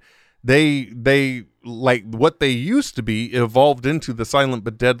 totally. They like what they used to be evolved into the Silent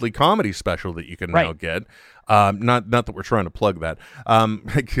but Deadly comedy special that you can now get. Not that we're trying to plug that,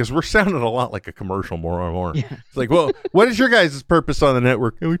 because we're sounding a lot like a commercial more and more. Yeah. It's like, well, what is your guys' purpose on the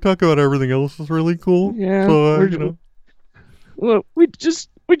network? And we talk about everything else is really cool. Yeah, so, well, we're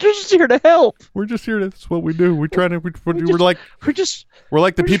We're just here to help. We're just here. That's what we do. We're like We're just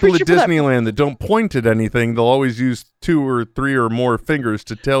the people at reaching for that. Disneyland that don't point at anything. They'll always use 2 or 3 or more fingers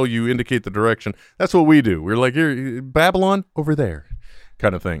to tell you, indicate the direction. That's what we do. We're like, here, Babylon over there,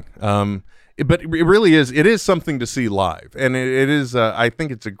 kind of thing. But it really is. It is something to see live, and it is. I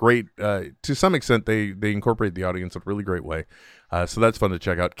think it's a great. To some extent, they incorporate the audience in a really great way. So that's fun to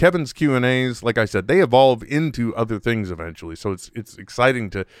check out. Kevin's Q&As, like I said, they evolve into other things eventually. So it's exciting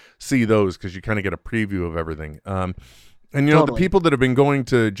to see those because you kind of get a preview of everything. And the people that have been going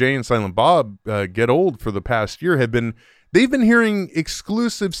to Jay and Silent Bob Get Old for the past year they've been hearing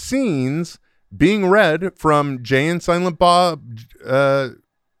exclusive scenes being read from Jay and Silent Bob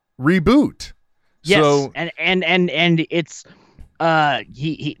reboot. Yes, So, and it's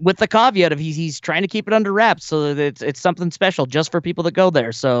he with the caveat of he's trying to keep it under wraps so that it's something special just for people that go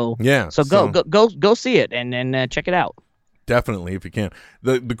there. So yeah, so go see it and check it out. Definitely, if you can.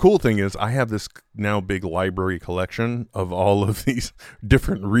 The cool thing is I have this now big library collection of all of these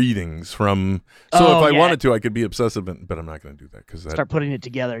different readings from. So if I wanted to, I could be obsessive, but I'm not going to do that because Start putting it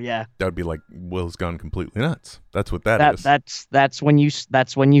together. Yeah, that would be like Will's gone completely nuts. That's what that is. That's when you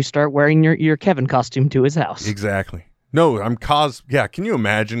start wearing your Kevin costume to his house. Exactly. No, I'm Cos. Yeah, can you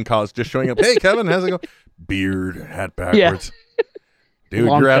imagine Cos just showing up? Hey, Kevin, how's it going? Beard, hat backwards. Yeah. Dude,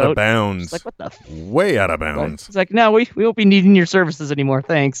 Long you're out coat. of bounds. It's like, what the way out of bounds. It's like, no, we won't be needing your services anymore.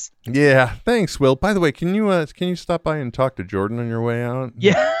 Thanks. Yeah, thanks, Will. By the way, can you stop by and talk to Jordan on your way out?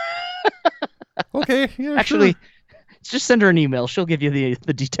 Yeah. Okay. Yeah. Actually, sure. just send her an email. She'll give you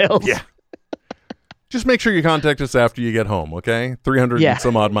the details. Yeah. Just make sure you contact us after you get home. Okay, 300 and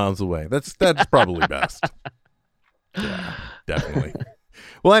some odd miles away. That's probably best. Yeah, definitely.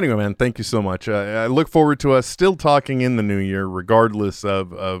 Well, anyway, man, thank you so much. I look forward to us still talking in the new year, regardless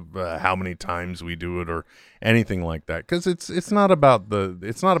of how many times we do it or anything like that. Because it's not about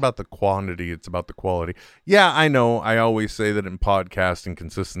the quantity; it's about the quality. Yeah, I know. I always say that in podcasting,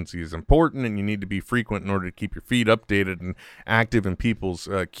 consistency is important, and you need to be frequent in order to keep your feed updated and active in people's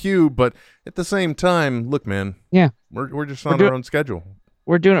queue. But at the same time, look, man, yeah, we're just on our own schedule.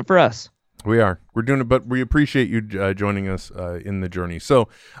 We're doing it for us. We are. We're doing it, but we appreciate you joining us in the journey. So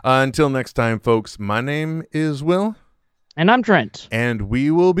until next time, folks, my name is Will. And I'm Trent. And we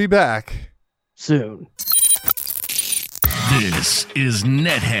will be back soon. This is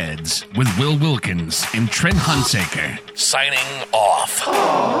Netheads with Will Wilkins and Trent Hunsaker. Signing off.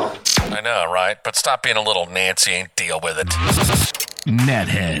 I know, right? But stop being a little Nancy and deal with it.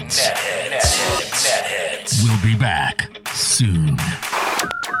 Netheads. Netheads. We'll be back soon.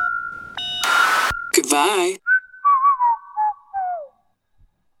 Goodbye.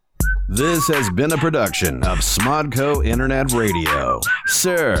 This has been a production of Smodco Internet Radio.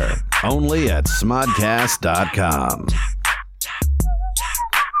 Sir, only at smodcast.com.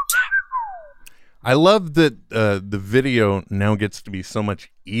 I love that the video now gets to be so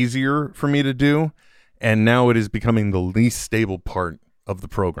much easier for me to do, and now it is becoming the least stable part of the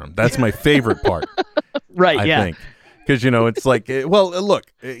program. That's my favorite part. Right, I think. Because, it's like, well,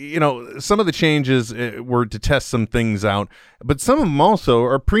 look, some of the changes were to test some things out, but some of them also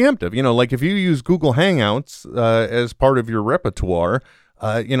are preemptive. Like if you use Google Hangouts as part of your repertoire,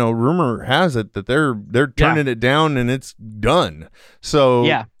 rumor has it that they're turning it down and it's done. So,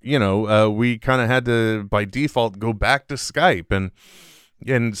 we kind of had to, by default, go back to Skype. And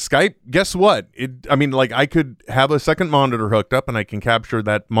Skype, guess what? I could have a second monitor hooked up and I can capture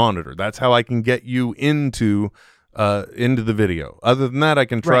that monitor. That's how I can get you into the video. Other than that, I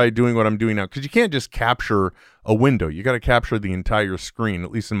can try doing what I'm doing now, because you can't just capture a window. You got to capture the entire screen,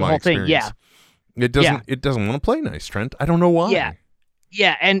 at least in my experience. It doesn't want to play nice, Trent. I don't know why.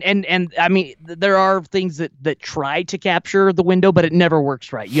 Yeah, and I mean, there are things that try to capture the window, but it never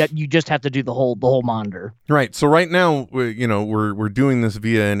works right. You just have to do the whole monitor. Right. So right now, we're doing this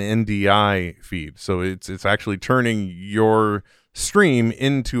via an NDI feed. So it's actually turning your stream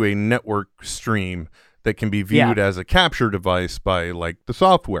into a network stream that can be viewed as a capture device by the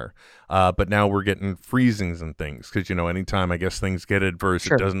software. But now we're getting freezings and things because, anytime I guess things get adverse,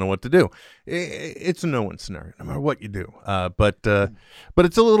 it doesn't know what to do. It's a no-win scenario, no matter what you do. But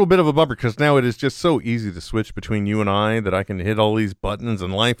it's a little bit of a bummer because now it is just so easy to switch between you and I that I can hit all these buttons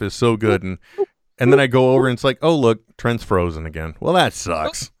and life is so good. And then I go over and it's like, oh, look, Trent's frozen again. Well, that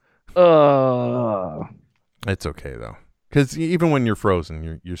sucks. It's okay, though. Because even when you're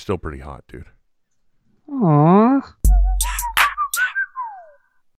frozen, you're still pretty hot, dude. Aww.